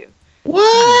Jiu-Jitsu.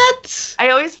 What? I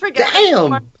always forget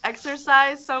Damn.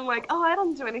 exercise, so I'm like, oh, I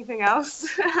don't do anything else.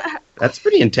 That's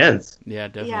pretty intense. Yeah,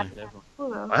 definitely.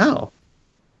 Cool, though. Wow.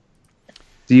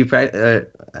 Do you practice?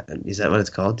 Is that what it's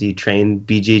called? Do you train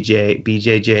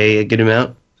BJJ a good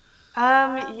amount?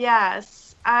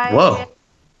 Yes. Whoa.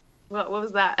 What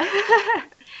was that?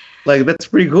 Like, that's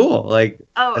pretty cool. Like,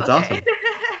 Oh, that's okay. awesome.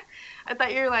 I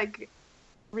thought you were like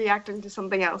reacting to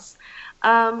something else.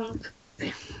 I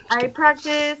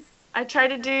practice. I try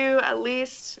to do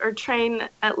train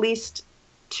at least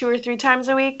 2 or 3 times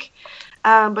a week.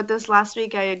 But this last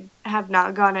week I have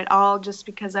not gone at all just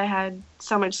because I had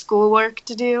so much schoolwork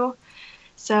to do.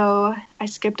 So I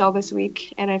skipped all this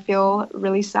week, and I feel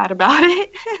really sad about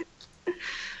it.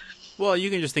 Well, you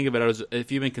can just think about it as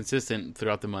if you've been consistent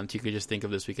throughout the month, you could just think of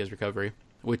this week as recovery,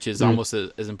 which is almost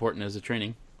as important as the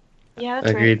training. Yeah, that's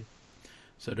Agreed. right.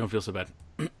 So don't feel so bad.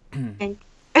 And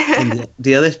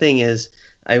the other thing is,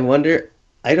 I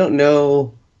don't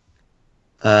know.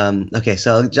 Okay,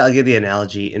 so I'll give the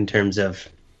analogy in terms of.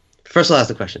 First, I'll ask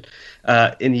the question.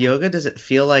 In yoga, does it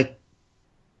feel like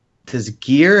does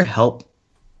gear help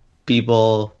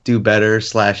people do better?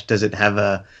 / does it have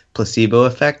a placebo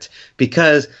effect?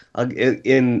 Because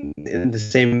in the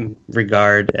same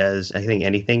regard as I think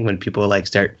anything, when people like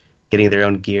start getting their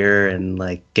own gear and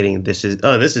like getting this is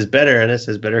better and this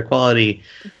is better quality.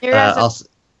 Gear as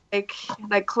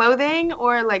like clothing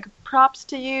or like props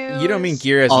to use. You don't mean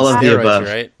gear as all of the steroids, above,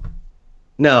 right?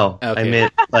 No, Okay. I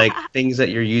meant like things that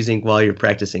you're using while you're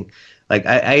practicing. Like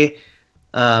I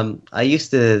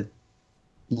used to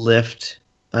lift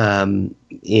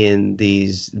in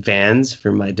these vans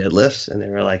for my deadlifts, and they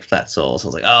were like flat soles. I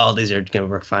was like, oh, these are gonna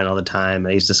work fine all the time.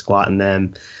 I used to squat in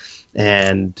them,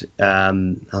 and I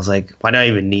was like, why do I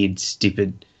even need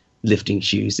stupid lifting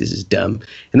shoes? This is dumb.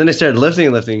 And then I started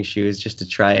lifting shoes just to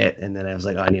try it, and then I was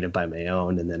like, oh, I need to buy my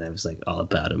own. And then I was like all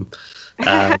about them,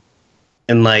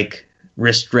 and like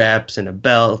wrist straps and a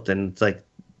belt, and it's like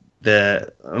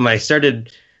I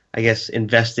started, I guess,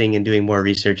 investing and doing more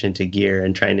research into gear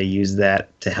and trying to use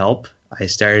that to help. I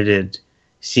started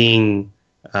seeing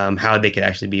how they could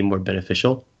actually be more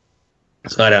beneficial.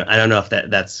 So I don't know if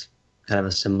that's kind of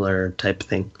a similar type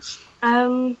thing.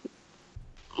 Well,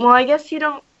 I guess you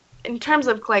don't. In terms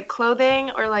of like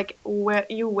clothing or like what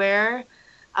you wear,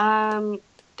 I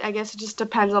guess it just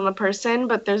depends on the person.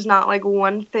 But there's not like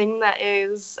one thing that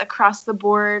is across the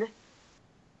board,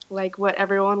 like what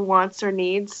everyone wants or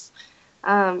needs.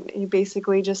 You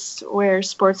basically just wear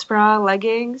sports bra,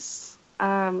 leggings,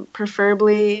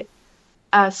 preferably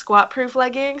squat-proof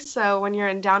leggings. So when you're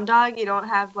in down dog, you don't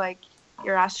have like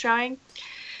your ass showing.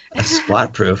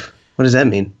 Squat proof. What does that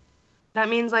mean? That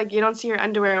means like you don't see your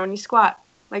underwear when you squat.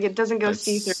 Like it doesn't go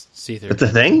see-through. See-through. That's a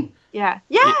thing? Yeah.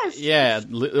 Yes. Yeah.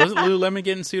 Wasn't Lululemon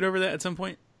getting sued over that at some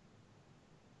point?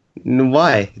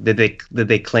 Why? Did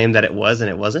they claim that it was and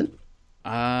it wasn't?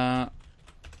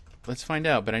 Let's find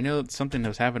out. But I know something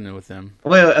was happening with them.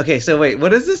 Wait, okay, so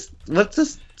what is this? What's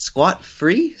this? Squat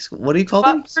free? What do you call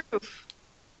them? Squat-proof.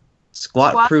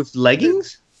 Squat proof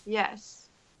leggings? Yes.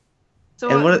 So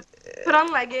And what? put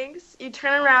on leggings, you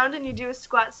turn around and you do a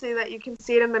squat so that you can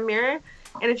see it in the mirror.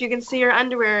 And if you can see your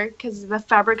underwear because the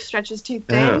fabric stretches too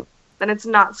thin, Oh. then it's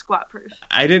not squat proof.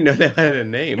 I didn't know that had a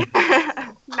name.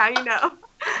 Now you know.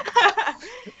 I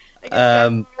guess I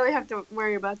don't really have to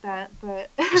worry about that,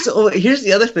 but So here's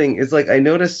the other thing: is like I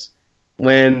notice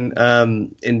when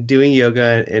in doing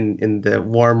yoga in the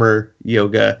warmer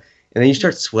yoga, and then you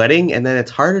start sweating, and then it's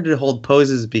harder to hold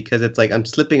poses because it's like I'm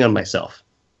slipping on myself.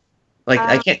 Like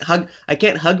I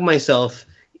can't hug myself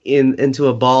into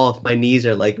a ball if my knees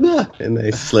are like, and I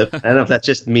slip. I don't know if that's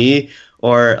just me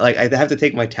or like I have to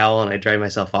take my towel and I dry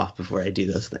myself off before I do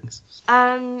those things.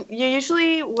 you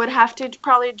usually would have to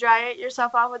probably dry it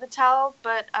yourself off with a towel,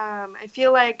 but I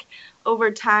feel like over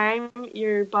time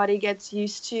your body gets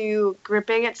used to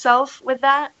gripping itself with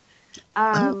that,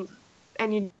 and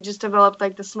you just develop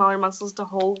like the smaller muscles to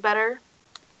hold better.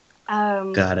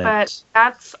 Got it. But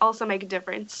that's also make a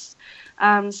difference.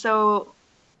 So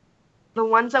the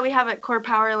ones that we have at Core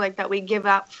Power, like that we give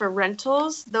out for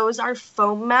rentals, those are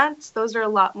foam mats. Those are a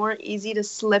lot more easy to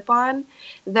slip on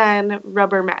than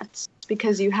rubber mats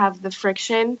because you have the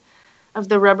friction of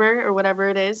the rubber or whatever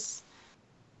it is.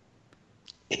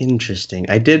 Interesting.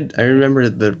 I remember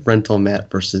the rental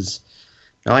mat versus.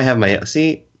 Now I have my.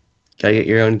 See, gotta get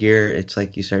your own gear. It's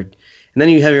like you start, and then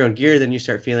you have your own gear. Then you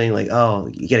start feeling like, oh,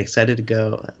 you get excited to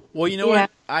go. Well, you know Yeah.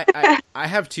 what? I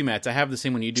have 2 mats. I have the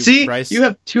same one you do, See, Bryce. you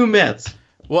have 2 mats.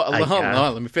 Well, I hold got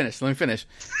on, let me finish. So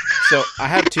I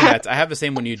have 2 mats. I have the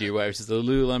same one you do, which is the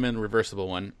Lululemon reversible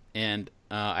one, and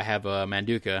I have a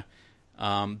Manduka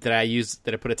that I use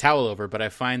that I put a towel over. But I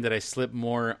find that I slip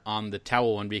more on the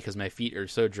towel one because my feet are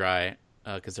so dry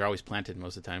because they're always planted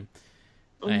most of the time,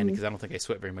 and because I don't think I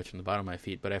sweat very much from the bottom of my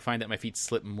feet. But I find that my feet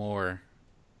slip more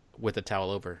with the towel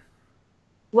over.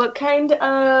 What kind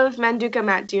of Manduka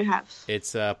mat do you have?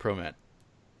 It's Pro Mat.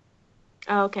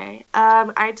 Okay.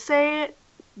 I'd say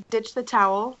ditch the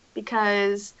towel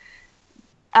because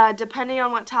depending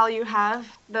on what towel you have,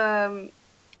 the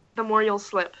more you'll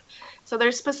slip. So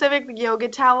there's specific yoga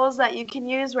towels that you can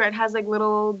use where it has like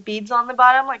little beads on the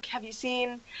bottom. Like, have you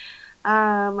seen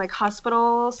like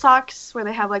hospital socks where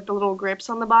they have like the little grips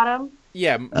on the bottom?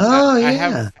 Yeah. Oh, I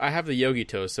yeah. have the Yogi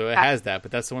Toe, so it has that,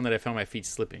 but that's the one that I found my feet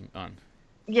slipping on.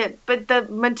 Yeah, but the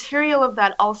material of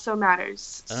that also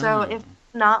matters. So if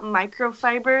not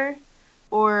microfiber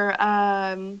or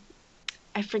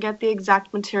I forget the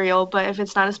exact material, but if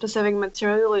it's not a specific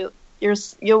material,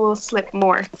 you will slip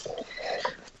more.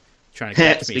 Trying to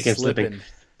catch me Speaking of slipping. slipping.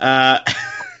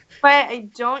 But I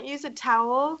don't use a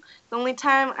towel. The only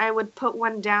time I would put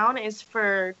one down is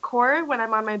for core when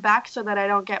I'm on my back so that I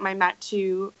don't get my mat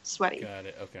too sweaty. Got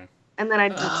it. Okay. And then I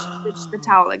ditch the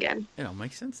towel again. It all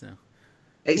makes sense now.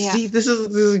 Hey, Yeah. see, this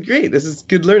is great. This is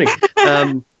good learning.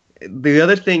 The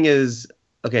other thing is,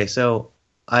 okay, so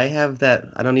I have that.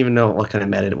 I don't even know what kind of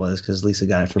mat it was because Lisa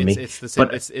got it from me. It's the same.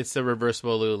 But- It's the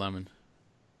reversible Lululemon.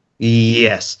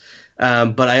 Yes,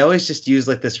 but I always just use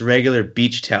like this regular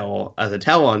beach towel as a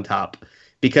towel on top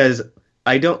because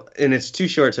I don't, and it's too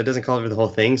short, so it doesn't cover the whole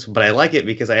thing. But I like it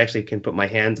because I actually can put my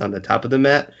hands on the top of the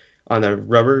mat on the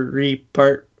rubbery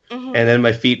part. Mm-hmm. And then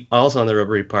my feet also on the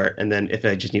rubbery part, and then if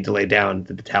I just need to lay down,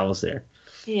 the towel's there.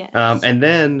 Yes. And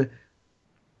then,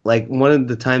 like one of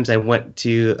the times I went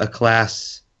to a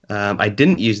class, I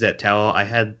didn't use that towel.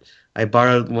 I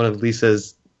borrowed one of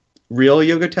Lisa's real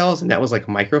yoga towels, and that was like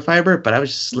microfiber, but I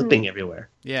was just slipping everywhere.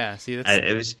 Yeah. See, that's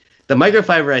It was the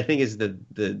microfiber. I think is the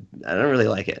I don't really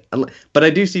like it, but I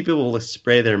do see people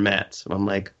spray their mats. I'm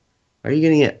like, are you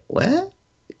getting it wet?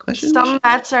 Question. Some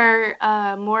mats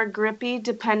are more grippy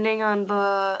depending on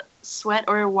the sweat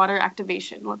or water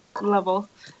activation level.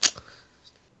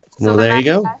 Well, the there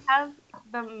you mat go. I have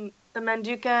the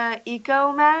Manduka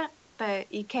Eco mat, the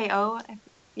EKO,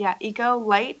 Eco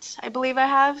Light, I believe I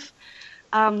have.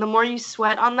 The more you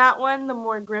sweat on that one, the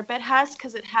more grip it has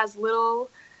because it has little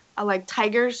like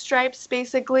tiger stripes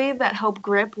basically that help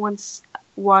grip once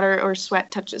water or sweat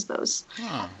touches those.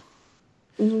 huh.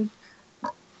 Mhm.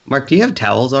 Mark, do you have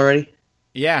towels already?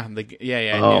 Yeah.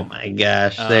 I Oh do. my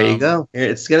gosh! There you Um, go. Here,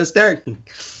 it's gonna start. Do you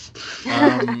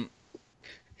have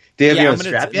Yeah, your own I'm gonna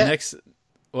strap yet? next.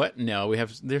 What? No, we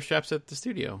have their straps at the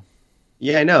studio.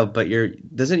 Yeah, I know, but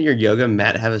doesn't your yoga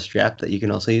mat have a strap that you can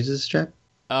also use as a strap?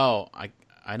 Oh,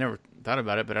 I never thought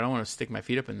about it, but I don't want to stick my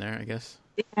feet up in there. I guess.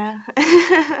 Yeah.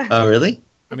 Oh, really?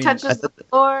 I mean, touches the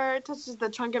floor, touches the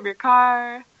trunk of your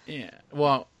car. yeah.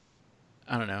 Well,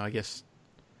 I don't know. I guess.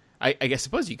 I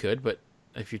suppose you could, but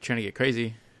if you're trying to get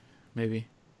crazy, maybe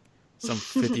some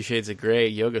 50 Shades of Grey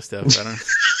yoga stuff. I don't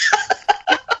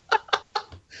know.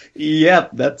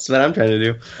 Yep, that's what I'm trying to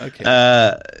do. Okay.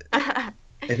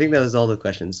 I think that was all the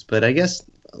questions. But I guess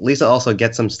Lisa also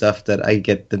gets some stuff that I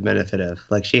get the benefit of.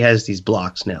 Like she has these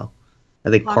blocks now.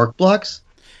 Are they cork blocks?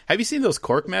 Have you seen those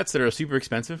cork mats that are super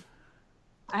expensive?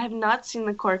 I have not seen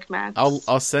the cork mats.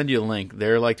 I'll send you a link.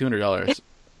 They're like $200.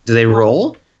 Do they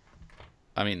roll?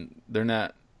 I mean, they're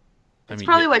not. It's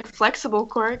probably like flexible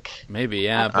cork. Maybe,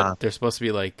 yeah, but they're supposed to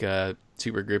be like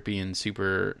super grippy and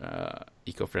super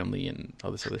eco-friendly and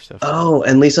all this other stuff. Oh,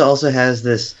 and Lisa also has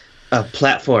this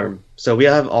platform. So we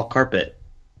have all carpet.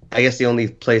 I guess the only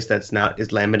place that's not is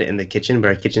laminate in the kitchen, but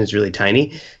our kitchen is really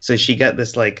tiny. So she got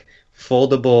this like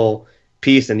foldable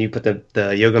piece, and you put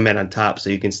the yoga mat on top, so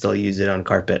you can still use it on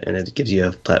carpet, and it gives you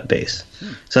a flat base.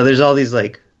 So there's all these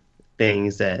like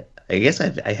things that I guess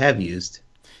I have used.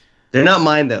 They're not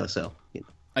mine though, so.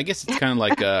 I guess it's kind of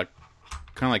like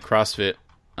CrossFit,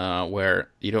 where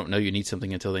you don't know you need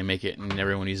something until they make it, and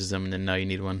everyone uses them, and then now you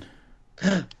need one.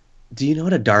 Do you know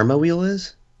what a Dharma wheel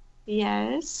is?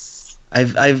 Yes.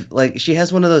 I've like she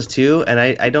has one of those too, and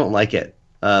I don't like it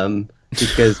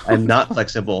because I'm not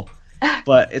flexible.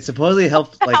 But it supposedly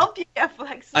helps like help you get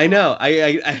flexible. I know.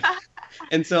 I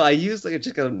and so I use like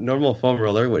just a normal foam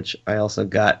roller, which I also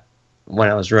got when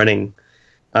I was running.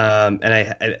 And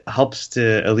it helps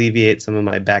to alleviate some of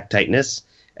my back tightness.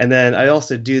 And then I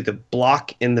also do the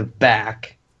block in the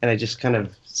back, and I just kind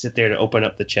of sit there to open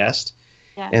up the chest.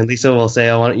 Yeah. And Lisa will say,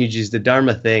 "Oh, why don't you use the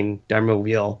Dharma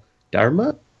wheel,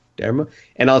 Dharma?"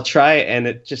 And I'll try,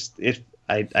 and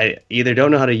I either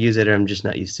don't know how to use it or I'm just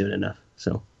not used to it enough.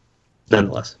 So,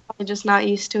 nonetheless, I'm just not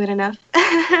used to it enough.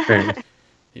 fair enough.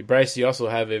 Hey, Bryce, you also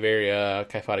have a very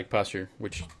kyphotic posture,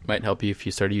 which might help you if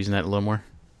you started using that a little more.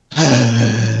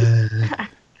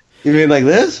 You mean like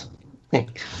this?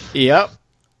 Yep.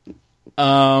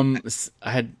 I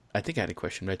think I had a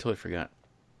question, but I totally forgot.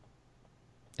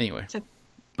 Anyway,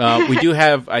 we do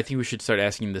have. I think we should start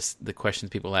asking the questions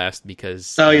people asked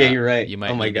because. Oh yeah, you're right. You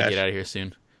might need to get out of here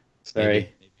soon.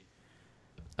 Sorry.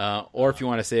 Maybe. Or if you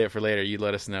want to say it for later, you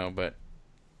let us know. But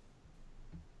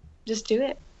Just do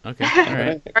it. okay, all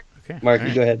right. Okay, Mark, all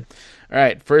you right. go ahead. All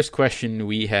right, first question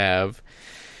we have.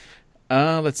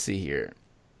 Let's see here.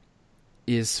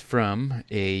 Is from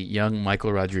a young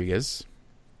Michael Rodriguez.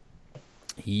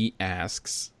 He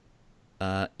asks,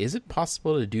 is it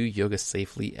possible to do yoga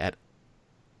safely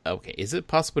Is it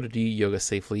possible to do yoga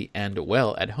safely and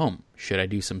well at home? Should I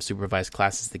do some supervised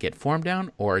classes to get form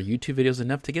down, or are YouTube videos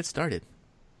enough to get started?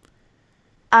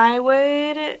 I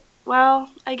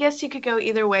guess you could go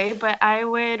either way, but I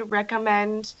would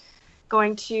recommend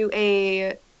going to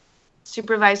a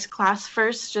supervised class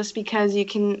first, just because you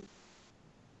can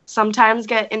sometimes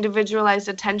get individualized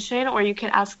attention, or you can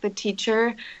ask the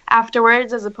teacher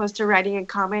afterwards as opposed to writing a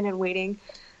comment and waiting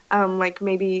like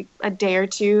maybe a day or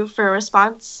two for a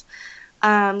response.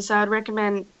 So I'd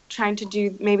recommend trying to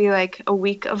do maybe like a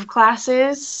week of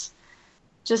classes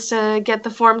just to get the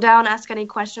form down, ask any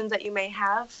questions that you may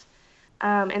have,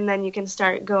 and then you can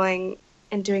start going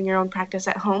and doing your own practice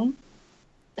at home.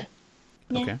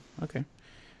 Yeah. Okay.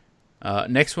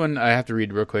 Next one I have to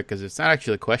read real quick because it's not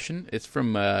actually a question. It's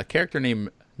from a character named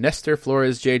Nestor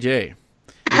Flores JJ.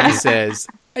 He says,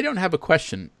 I don't have a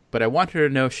question, but I want her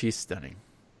to know she's stunning.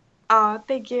 Oh,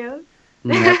 thank you.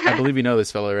 I believe you know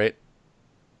this fellow, right?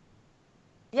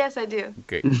 Yes, I do.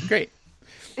 Great. All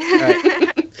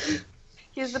right.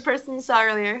 He's the person you saw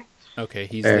earlier. Okay,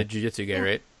 he's the jiu-jitsu guy,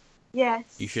 right? Yes.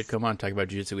 You should come on and talk about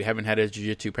jiu-jitsu. We haven't had a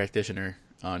jiu-jitsu practitioner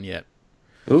on yet.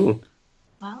 Ooh.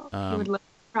 Well, you would love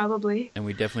probably. And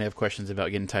we definitely have questions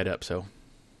about getting tied up, so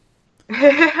go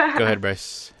ahead,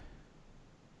 Bryce.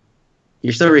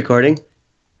 You're still recording?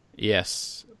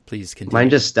 Yes, please continue. Mine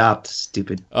just stopped,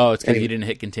 stupid. Oh, it's because you didn't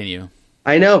hit continue.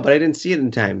 I know, but I didn't see it in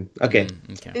time. Okay.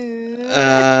 Okay.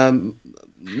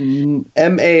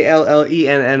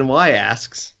 Mallenny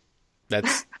asks,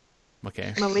 That's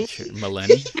okay. Malini? Sure.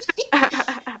 Maleni?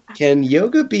 can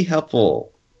yoga be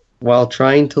helpful while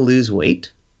trying to lose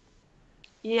weight?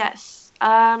 Yes.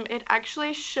 It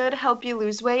actually should help you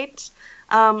lose weight.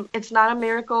 It's not a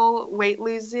miracle weight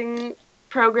losing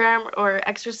program or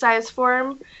exercise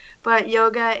form, but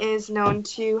yoga is known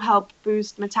to help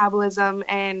boost metabolism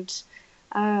and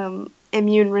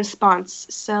immune response.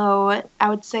 So I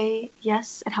would say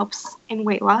yes, it helps in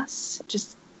weight loss.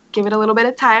 Just give it a little bit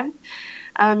of time.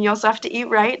 You also have to eat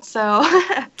right, so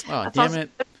Oh, damn it.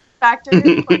 a factor.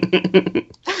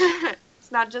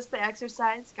 It's not just the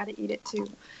exercise, got to eat it too.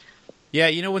 Yeah,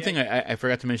 you know, one thing I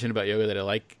forgot to mention about yoga that I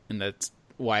like, and that's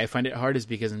why I find it hard, is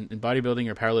because in bodybuilding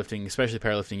or powerlifting, especially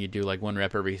powerlifting, you do like one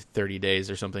rep every 30 days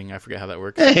or something. I forget how that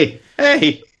works. Hey!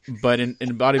 But in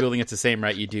bodybuilding, it's the same,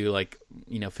 right? You do like,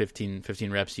 15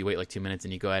 reps, you wait like 2 minutes,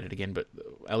 and you go at it again. But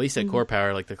at least at Core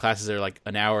Power, like the classes are like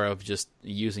an hour of just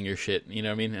using your shit. You know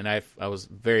what I mean? And I was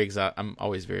very I'm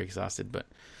always very exhausted. But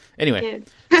anyway,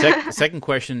 second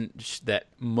question that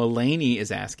Mulaney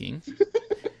is asking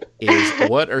is,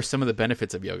 what are some of the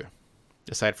benefits of yoga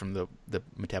aside from the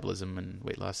metabolism and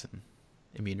weight loss and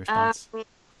immune response?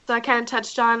 So I kind of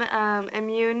touched on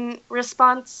immune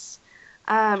response.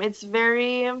 It's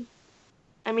very,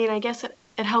 I mean, I guess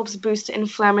it helps boost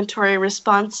inflammatory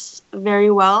response very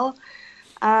well.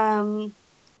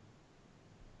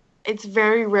 It's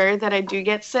very rare that I do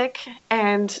get sick,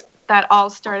 and that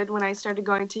all started when I started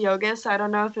going to yoga. So I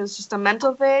don't know if it was just a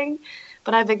mental thing,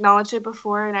 but I've acknowledged it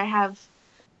before, and I have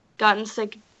gotten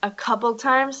sick a couple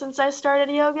times since I started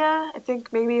yoga. I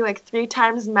think maybe like 3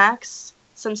 times max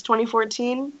since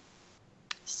 2014.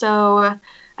 So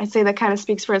I'd say that kind of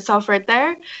speaks for itself right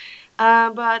there.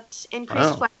 But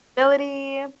increased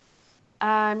flexibility.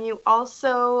 You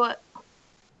also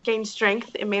gain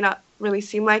strength. It may not really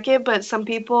seem like it, but some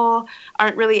people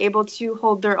aren't really able to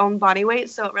hold their own body weight,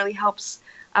 so it really helps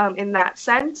in that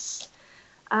sense.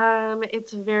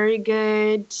 It's very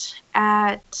good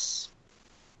at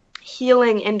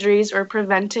healing injuries or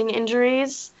preventing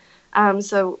injuries.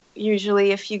 So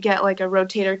usually if you get like a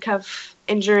rotator cuff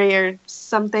injury or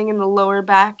something in the lower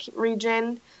back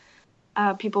region,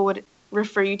 people would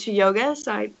refer you to yoga.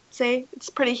 So I'd say it's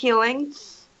pretty healing,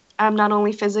 not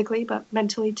only physically, but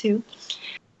mentally too.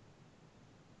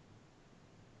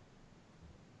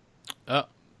 Oh,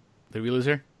 did we lose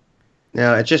her?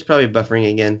 No, it's just probably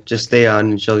buffering again. Just stay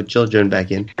on and she'll join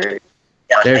back in.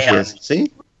 There she is.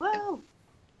 See? Whoa.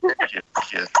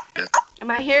 Am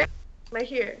I here? Am I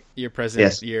here? You're present.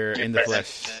 Yes. You're in the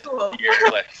flesh. Cool.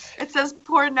 It says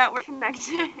poor network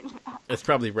connection. It's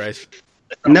probably Bryce.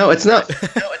 No, it's not.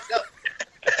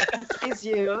 It's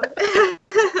you.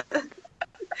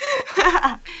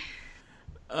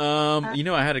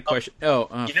 I had a question.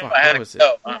 What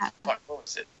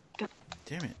was it?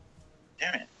 Damn it.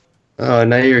 Oh,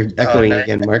 now you're echoing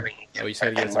again, Mark. Oh, you just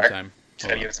gotta give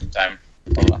it some time.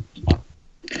 Hold on.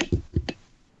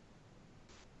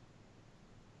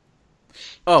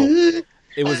 Oh,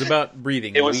 it was about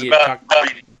breathing. breathing.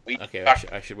 Okay,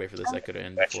 I should wait for this echo to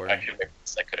end before.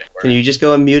 Can you just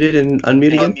go unmuted and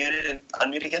unmute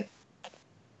again?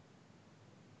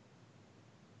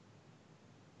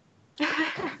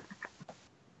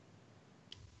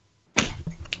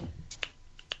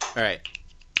 All right.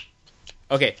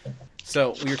 Okay,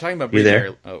 so we were talking about You breathing.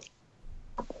 there? Oh,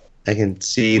 I can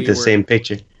see the same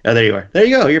picture. Oh, there you are. There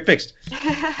you go. You're fixed.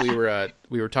 we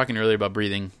were talking earlier about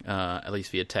breathing, at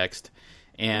least via text,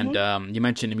 and you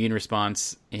mentioned immune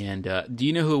response. And do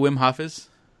you know who Wim Hof is?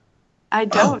 I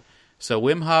don't. So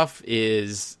Wim Hof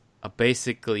is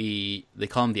basically, they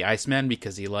call him the Iceman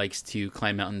because he likes to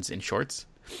climb mountains in shorts.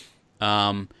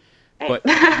 But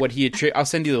what I'll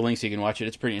send you the link so you can watch it.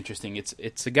 It's pretty interesting.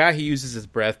 It's a guy who uses his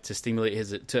breath to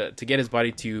stimulate to get his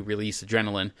body to release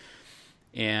adrenaline.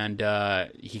 And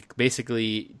he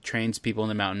basically trains people in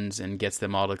the mountains and gets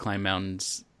them all to climb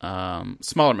mountains,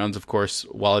 smaller mountains, of course,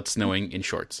 while it's snowing in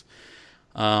shorts.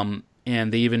 And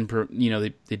they even,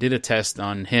 they did a test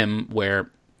on him where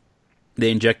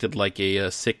they injected like a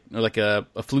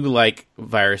flu-like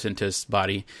virus into his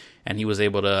body, and he was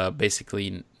able to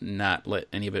basically not let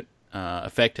any of it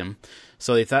affect him.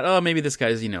 So they thought, oh, maybe this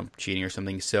guy's cheating or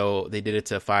something. So they did it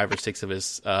to 5 or 6 of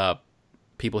his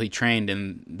people he trained,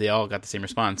 and they all got the same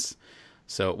response.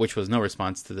 So, which was no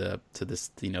response to this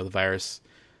the virus.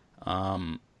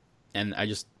 And I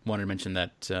just wanted to mention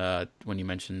that when you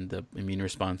mentioned the immune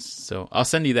response. So I'll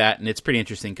send you that, and it's pretty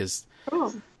interesting because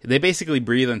they basically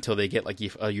breathe until they get like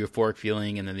a euphoric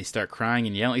feeling, and then they start crying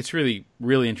and yelling. It's really,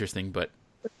 really interesting. But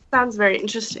sounds very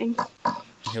interesting.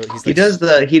 He does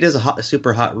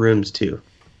super hot rooms too,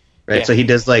 right? Yeah. So he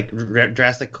does like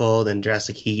drastic cold and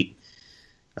drastic heat.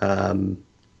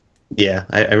 Yeah,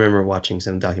 I remember watching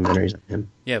some documentaries on him.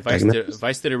 Yeah,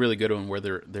 Vice did a really good one where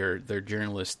their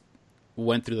journalist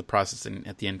went through the process and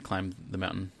at the end climbed the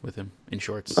mountain with him in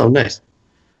shorts. Oh, nice.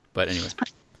 But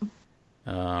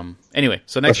anyway,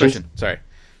 so next question. Sorry.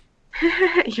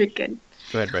 You're good.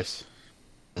 Go ahead, Bryce.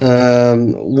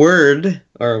 Word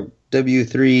or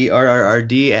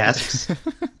W3RRRD asks,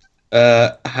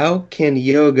 how can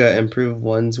yoga improve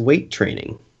one's weight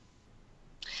training?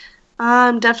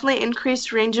 Definitely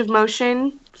increased range of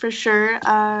motion for sure.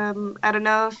 I don't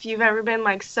know if you've ever been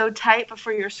like so tight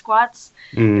before your squats.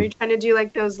 You're trying to do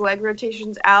like those leg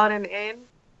rotations out and in.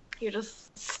 You're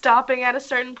just stopping at a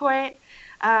certain point.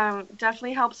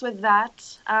 Definitely helps with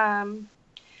that.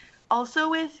 Also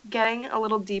with getting a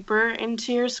little deeper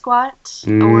into your squat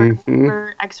or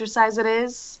whatever exercise it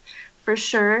is, for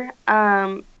sure.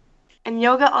 And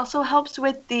yoga also helps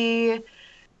with the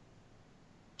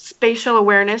spatial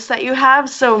awareness that you have.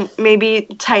 So maybe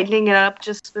tightening it up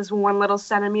just this 1 little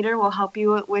centimeter will help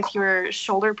you with your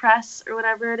shoulder press or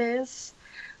whatever it is.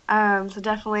 So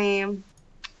definitely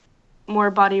more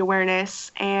body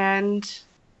awareness and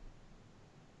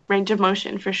range of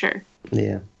motion for sure.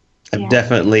 Yeah. I Yeah.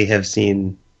 definitely have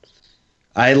seen.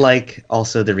 I like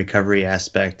also the recovery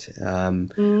aspect,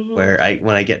 Mhm. where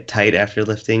when I get tight after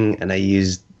lifting and I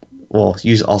use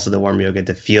also the warm yoga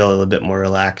to feel a little bit more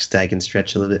relaxed. I can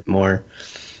stretch a little bit more.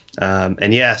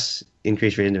 And yes,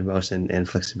 increased range of motion and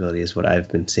flexibility is what I've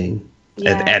been seeing.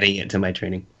 Yeah. Adding it to my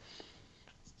training.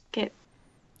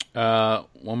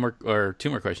 One more or two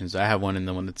more questions. I have one and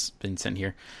the one that's been sent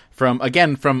here from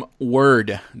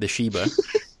Word the Shiba.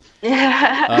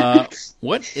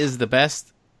 What is the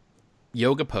best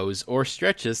yoga pose or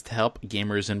stretches to help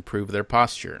gamers improve their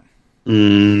posture?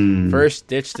 First,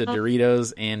 ditch the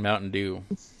Doritos and Mountain Dew.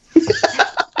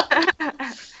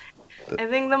 I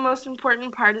think the most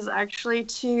important part is actually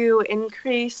to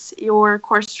increase your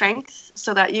core strength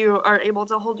so that you are able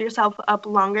to hold yourself up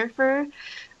longer for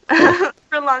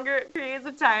longer periods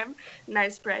of time.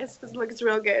 Nice, Bryce. This looks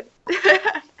real good.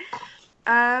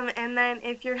 And then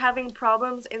if you're having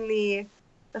problems in the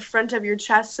front of your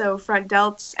chest, so front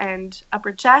delts and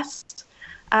upper chest,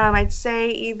 I'd say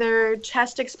either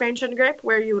chest expansion grip,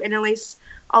 where you interlace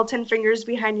all 10 fingers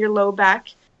behind your low back,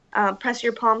 press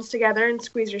your palms together and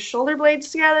squeeze your shoulder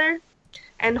blades together,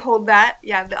 and hold that.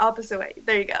 Yeah, the opposite way.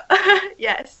 There you go.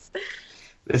 Yes.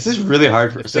 This is really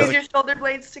hard for Squeeze your shoulder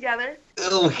blades together.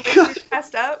 Oh my Lift god. your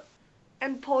chest up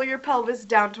and pull your pelvis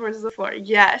down towards the floor.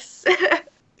 Yes.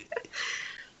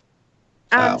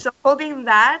 Wow. So holding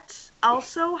that,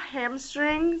 also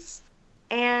hamstrings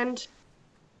and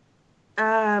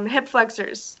hip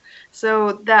flexors.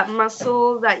 So that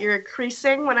muscle that you're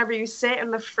creasing whenever you sit in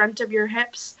the front of your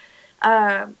hips,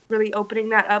 really opening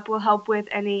that up will help with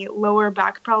any lower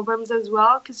back problems as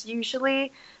well. Because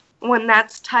usually when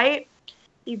that's tight,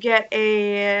 you get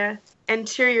a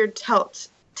anterior tilt.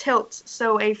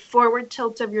 So a forward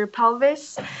tilt of your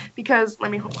pelvis, because let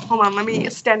me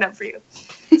stand up for you.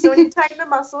 So when you tighten the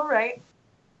muscle, right,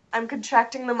 I'm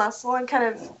contracting the muscle and kind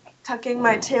of tucking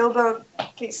my tailbone,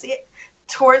 can you see it,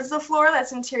 towards the floor.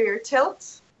 That's anterior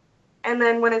tilt. And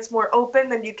then when it's more open,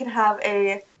 then you can have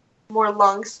a more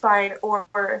long spine,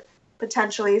 or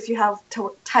potentially if you have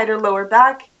tighter lower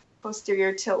back,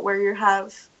 posterior tilt, where you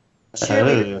have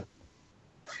cheerleader.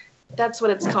 That's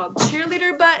what it's called.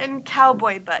 Cheerleader butt and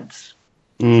cowboy butt.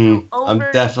 I'm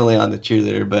definitely on the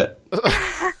cheerleader butt.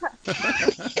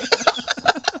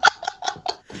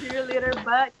 Cheerleader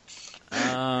butt.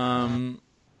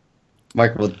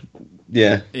 Mark will,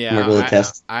 Mark will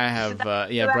attest. I have,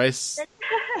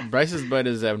 Bryce's butt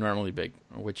is abnormally big,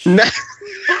 which No,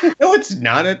 it's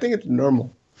not. I think it's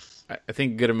normal. I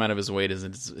think a good amount of his weight is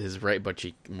his right butt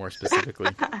cheek, more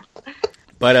specifically.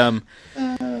 But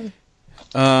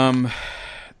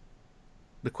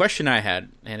the question I had,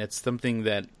 and it's something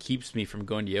that keeps me from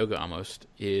going to yoga almost,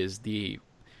 is the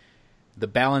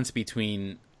balance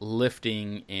between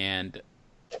lifting and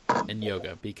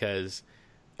yoga, because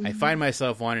I find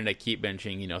myself wanting to keep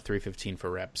benching, 315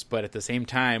 for reps, but at the same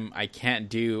time, I can't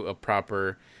do a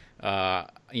proper, high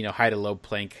to low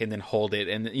plank and then hold it,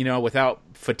 and without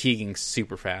fatiguing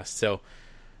super fast. So,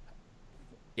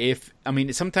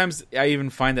 sometimes I even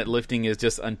find that lifting is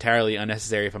just entirely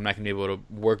unnecessary if I'm not going to be able to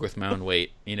work with my own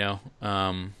weight,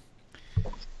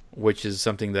 which is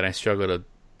something that I struggle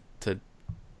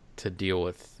to deal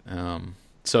with.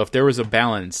 So if there was a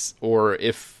balance, or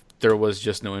if there was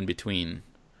just no in between,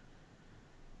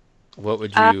 what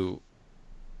would you?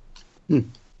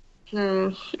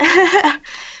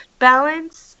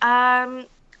 Balance.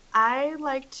 I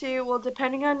like to,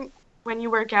 depending on when you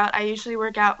work out, I usually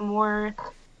work out more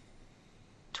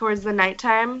towards the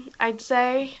nighttime, I'd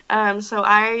say. So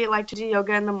I like to do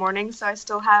yoga in the morning, so I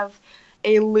still have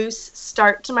a loose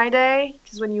start to my day,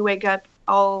 because when you wake up,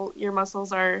 all your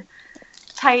muscles are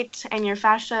tight and your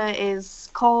fascia is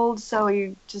cold, so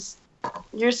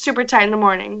you're super tight in the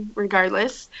morning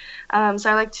regardless. So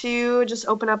I like to just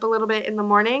open up a little bit in the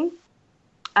morning,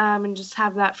 and just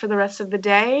have that for the rest of the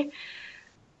day.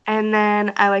 And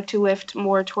then I like to lift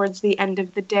more towards the end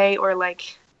of the day, or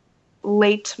like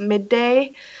late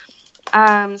midday.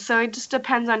 So it just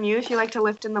depends on you. If you like to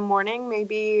lift in the morning,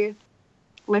 maybe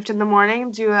lift in the morning,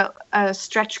 do a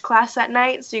stretch class at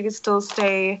night, so you can still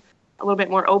stay a little bit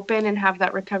more open and have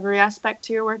that recovery aspect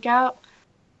to your workout.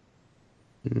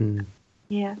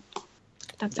 Yeah,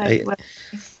 that's how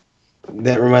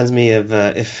That reminds me of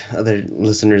if other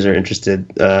listeners are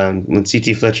interested. When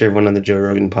CT Fletcher went on the Joe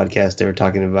Rogan podcast, they were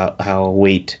talking about how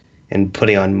weight and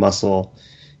putting on muscle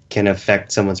can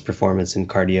affect someone's performance in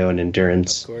cardio and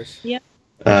endurance. Of course. Yep.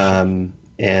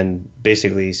 And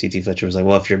basically, CT Fletcher was like,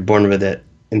 well, if you're born with it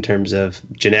in terms of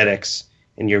genetics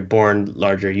and you're born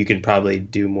larger, you can probably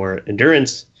do more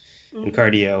endurance and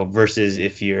cardio versus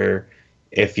if you're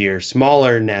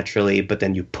smaller naturally, but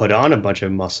then you put on a bunch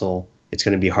of muscle, it's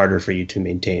going to be harder for you to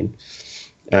maintain.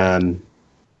 That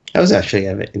was actually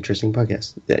an interesting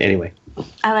podcast. Anyway.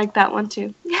 I like that one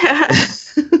too.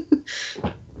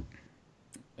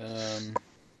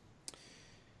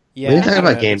 Yeah, we didn't talk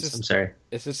about it's games. just- I'm sorry.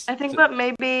 It's just, I think what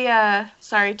maybe,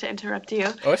 sorry to interrupt you.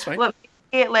 Oh, it's fine. What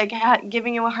maybe, like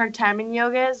giving you a hard time in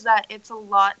yoga is that it's a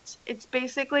lot. It's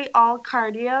basically all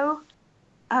cardio,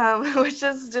 which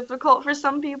is difficult for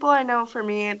some people. I know for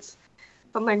me it's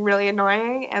something really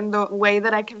annoying, and the way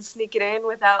that I can sneak it in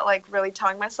without like really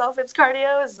telling myself it's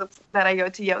cardio is that I go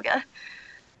to yoga.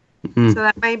 Mhm. So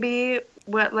that may be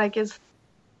what like is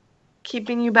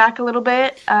keeping you back a little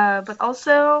bit, but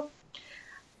also.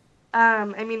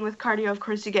 I mean, with cardio, of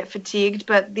course, you get fatigued,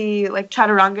 but the like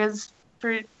chaturangas,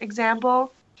 for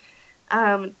example,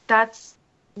 that's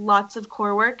lots of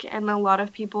core work, and a lot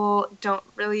of people don't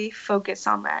really focus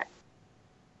on that.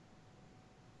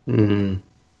 Mhm.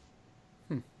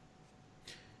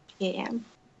 Yeah.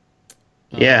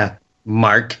 Yeah.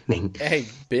 Mark. Hey,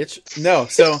 bitch. No,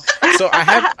 so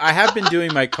I have been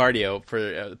doing my cardio for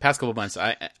the past couple months.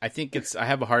 I think I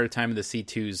have a harder time in the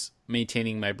C2s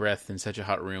maintaining my breath in such a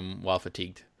hot room while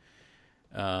fatigued.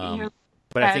 But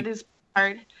I think it is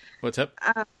hard. What's up?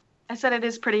 I said it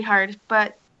is pretty hard,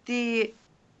 but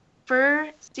for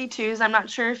C2s, I'm not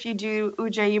sure if you do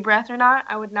Ujjayi breath or not.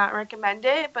 I would not recommend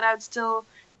it, but I would still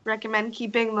recommend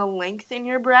keeping the length in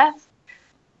your breath.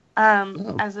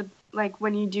 As a like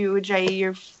when you do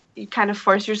Ujjayi, you kind of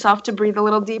force yourself to breathe a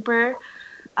little deeper.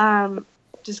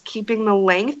 Just keeping the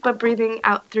length, but breathing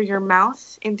out through your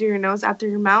mouth, in through your nose, out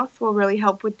through your mouth will really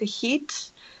help with the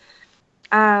heat.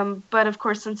 But of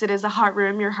course, since it is a hot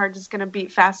room, your heart is going to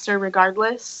beat faster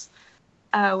regardless,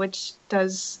 which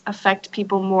does affect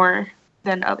people more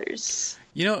than others.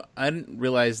 You know, I didn't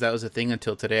realize that was a thing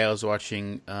until today. I was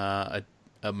watching a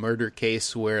murder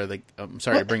case where I'm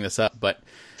sorry to bring this up, but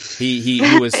he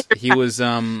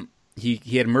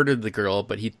had murdered the girl,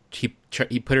 but he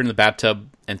put her in the bathtub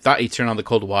and thought he turned on the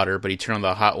cold water, but he turned on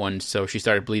the hot one, so she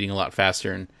started bleeding a lot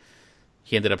faster, and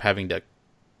he ended up having to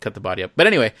cut the body up. But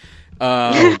anyway,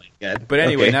 Oh my God. but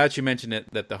anyway, Okay. now that you mention it,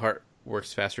 that the heart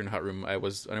works faster in a hot room, I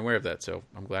was unaware of that, so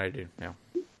I'm glad I do now.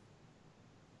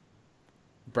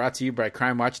 Brought to you by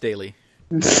Crime Watch Daily.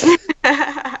 Good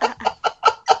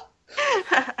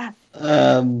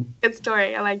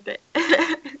story. I liked it.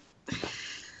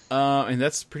 And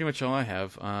that's pretty much all I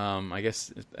have. I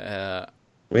guess We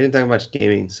didn't talk about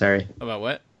gaming. Sorry. about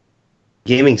what?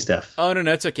 Gaming stuff. Oh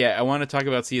no, it's okay. I want to talk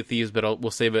about Sea of Thieves, but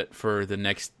we'll save it for the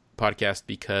next podcast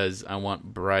because I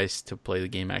want Bryce to play the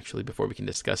game actually before we can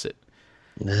discuss it.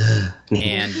 And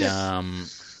I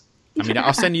mean,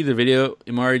 I'll send you the video,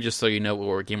 Imari, just so you know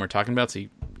what game we're talking about. So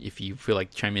if you feel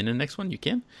like chime in the next one, you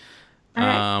can. All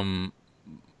right.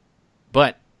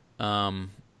 But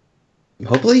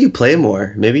Hopefully you play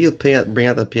more. Maybe you'll bring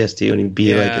out the PS2 and you'll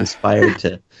be like Yeah. inspired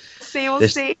to. See, we'll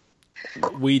This- see.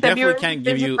 we definitely February can't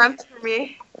give is a you month for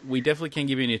me.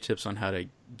 any tips on how to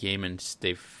game and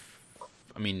stay.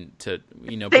 I mean, to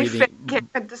They breathing. fit game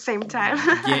at the same time.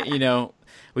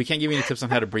 We can't give you any tips on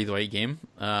how to breathe while you game.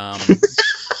 I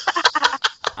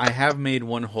have made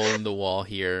one hole in the wall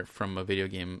here from a video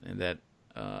game that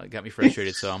got me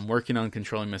frustrated, so I'm working on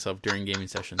controlling myself during gaming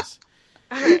sessions.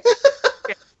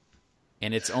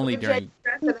 And it's only during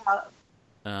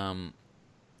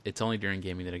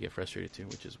gaming that I get frustrated too,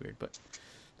 which is weird, but it's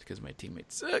because my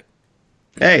teammates suck.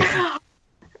 Hey.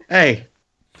 Hey.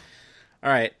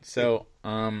 All right, so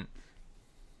Where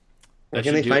that can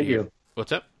should they do it find here. you?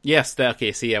 What's up? Yes,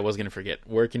 okay. See, I was gonna forget.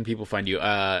 Where can people find you?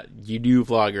 You do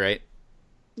vlog, right?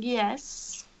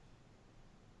 Yes.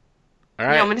 All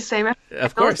You right. want me to say it?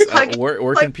 Of course. Plug- Where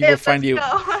plug can people it, find let's you?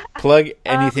 go. Plug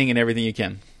anything and everything you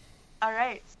can. All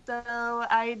right. So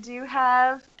I do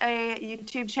have a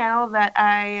YouTube channel that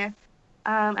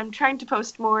I'm trying to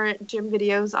post more gym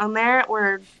videos on there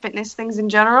or fitness things in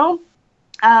general.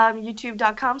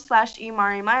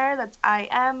 YouTube.com/EMariMeyer. That's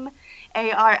IMARIMEYER.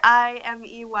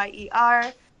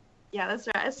 Yeah, that's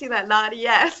right. I see that nod.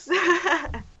 Yes.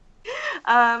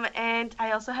 And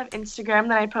I also have Instagram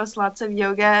that I post lots of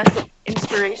yoga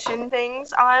inspiration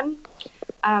things on,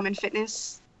 and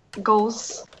fitness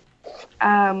goals.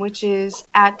 which is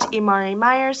at Imari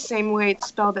Meyer, same way it's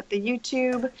spelled at the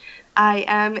YouTube,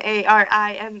 IMARIMEYER.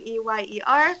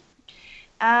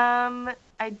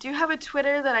 I do have a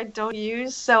Twitter that I don't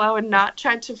use, so I would not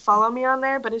try to follow me on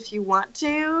there, but if you want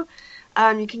to,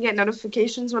 you can get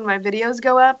notifications when my videos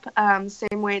go up.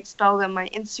 Same way it's spelled on my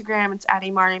Instagram, it's at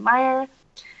Imari Meyer.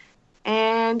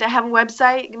 And I have a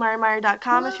website,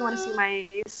 imarimeyer.com, if you want to see my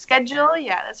schedule.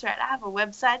 Yeah, that's right. I have a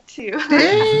website too.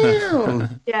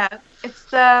 Damn. Yeah,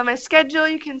 it's my schedule.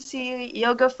 You can see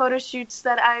yoga photo shoots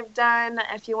that I've done.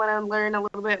 If you want to learn a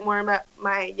little bit more about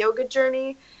my yoga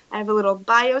journey, I have a little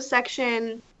bio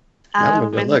section.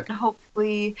 And look.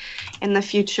 hopefully in the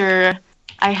future,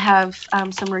 I have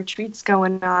some retreats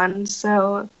going on.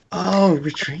 So,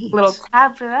 Retreats. little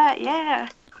tab for that. Yeah.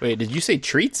 Wait, did you say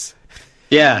treats?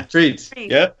 Yeah, treats. Treat.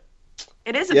 Yep.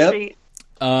 It is a treat.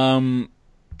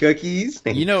 Cookies.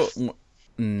 You know,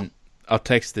 I'll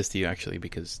text this to you actually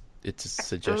because it's a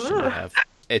suggestion I have.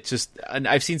 It's just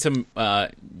I've seen some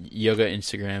yoga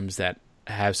Instagrams that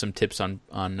have some tips on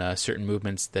certain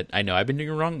movements that I know I've been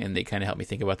doing wrong, and they kind of help me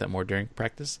think about that more during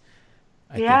practice.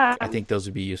 I think those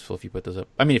would be useful if you put those up.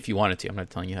 I mean, if you wanted to. I'm not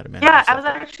telling you how to manage. Yeah, I was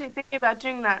actually thinking about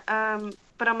doing that,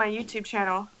 but on my YouTube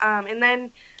channel. And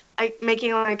then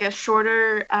making like a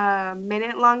shorter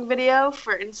minute-long video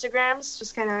for Instagrams,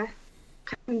 just kind of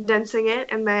condensing it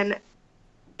and then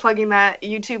plugging that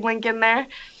YouTube link in there.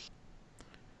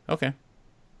 Okay.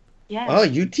 Yeah. Oh,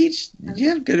 you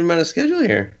have a good amount of schedule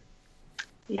here.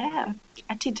 Yeah,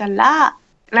 I teach a lot.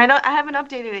 And I haven't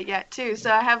updated it yet, too,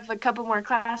 so I have a couple more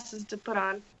classes to put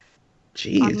on.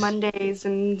 Jeez. On Mondays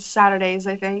and Saturdays,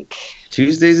 I think.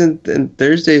 Tuesdays and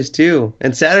Thursdays, too.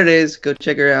 And Saturdays, go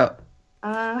check her out.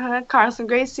 Carson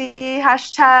Gracie,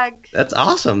 hashtag. That's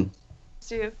awesome.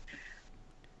 Too.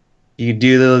 You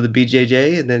do the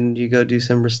BJJ, and then you go do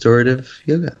some restorative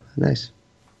yoga. Nice.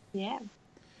 Yeah.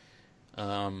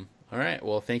 All right.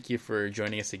 Well, thank you for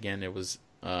joining us again. It was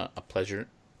a pleasure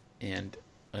and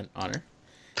an honor.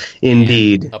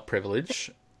 Indeed. And a privilege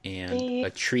and a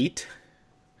treat.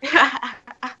 This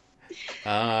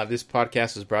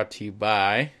podcast was brought to you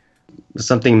by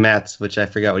something Mats, which I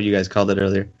forgot what you guys called it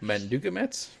earlier. Manduka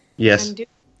Mets? Yes.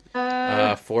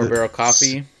 4-barrel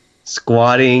coffee.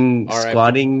 Squatting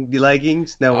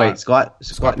leggings. No, wait. Squat.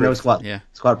 No squat. Yeah.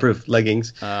 Squat proof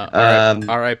leggings.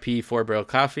 RIP 4-barrel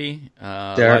coffee.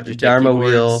 Dharma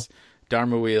wheel.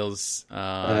 Dharma wheels.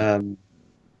 Crime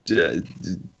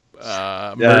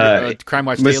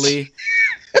Watch Daily.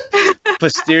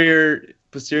 posterior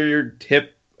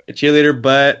hip cheerleader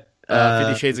butt.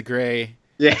 50 Shades of Grey.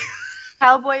 Yeah.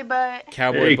 Cowboy butt.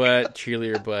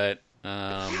 Cheerleader butt.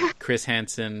 Chris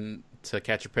Hansen to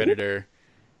Catch a Predator.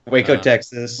 Waco,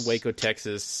 Texas.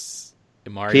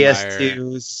 Imari PS2,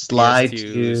 Meyer, Sly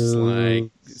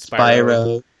 2,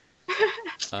 Spyro.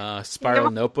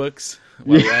 Spiral Notebooks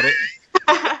while we're at it.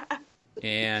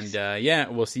 And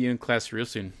we'll see you in class real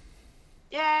soon.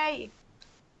 Yay!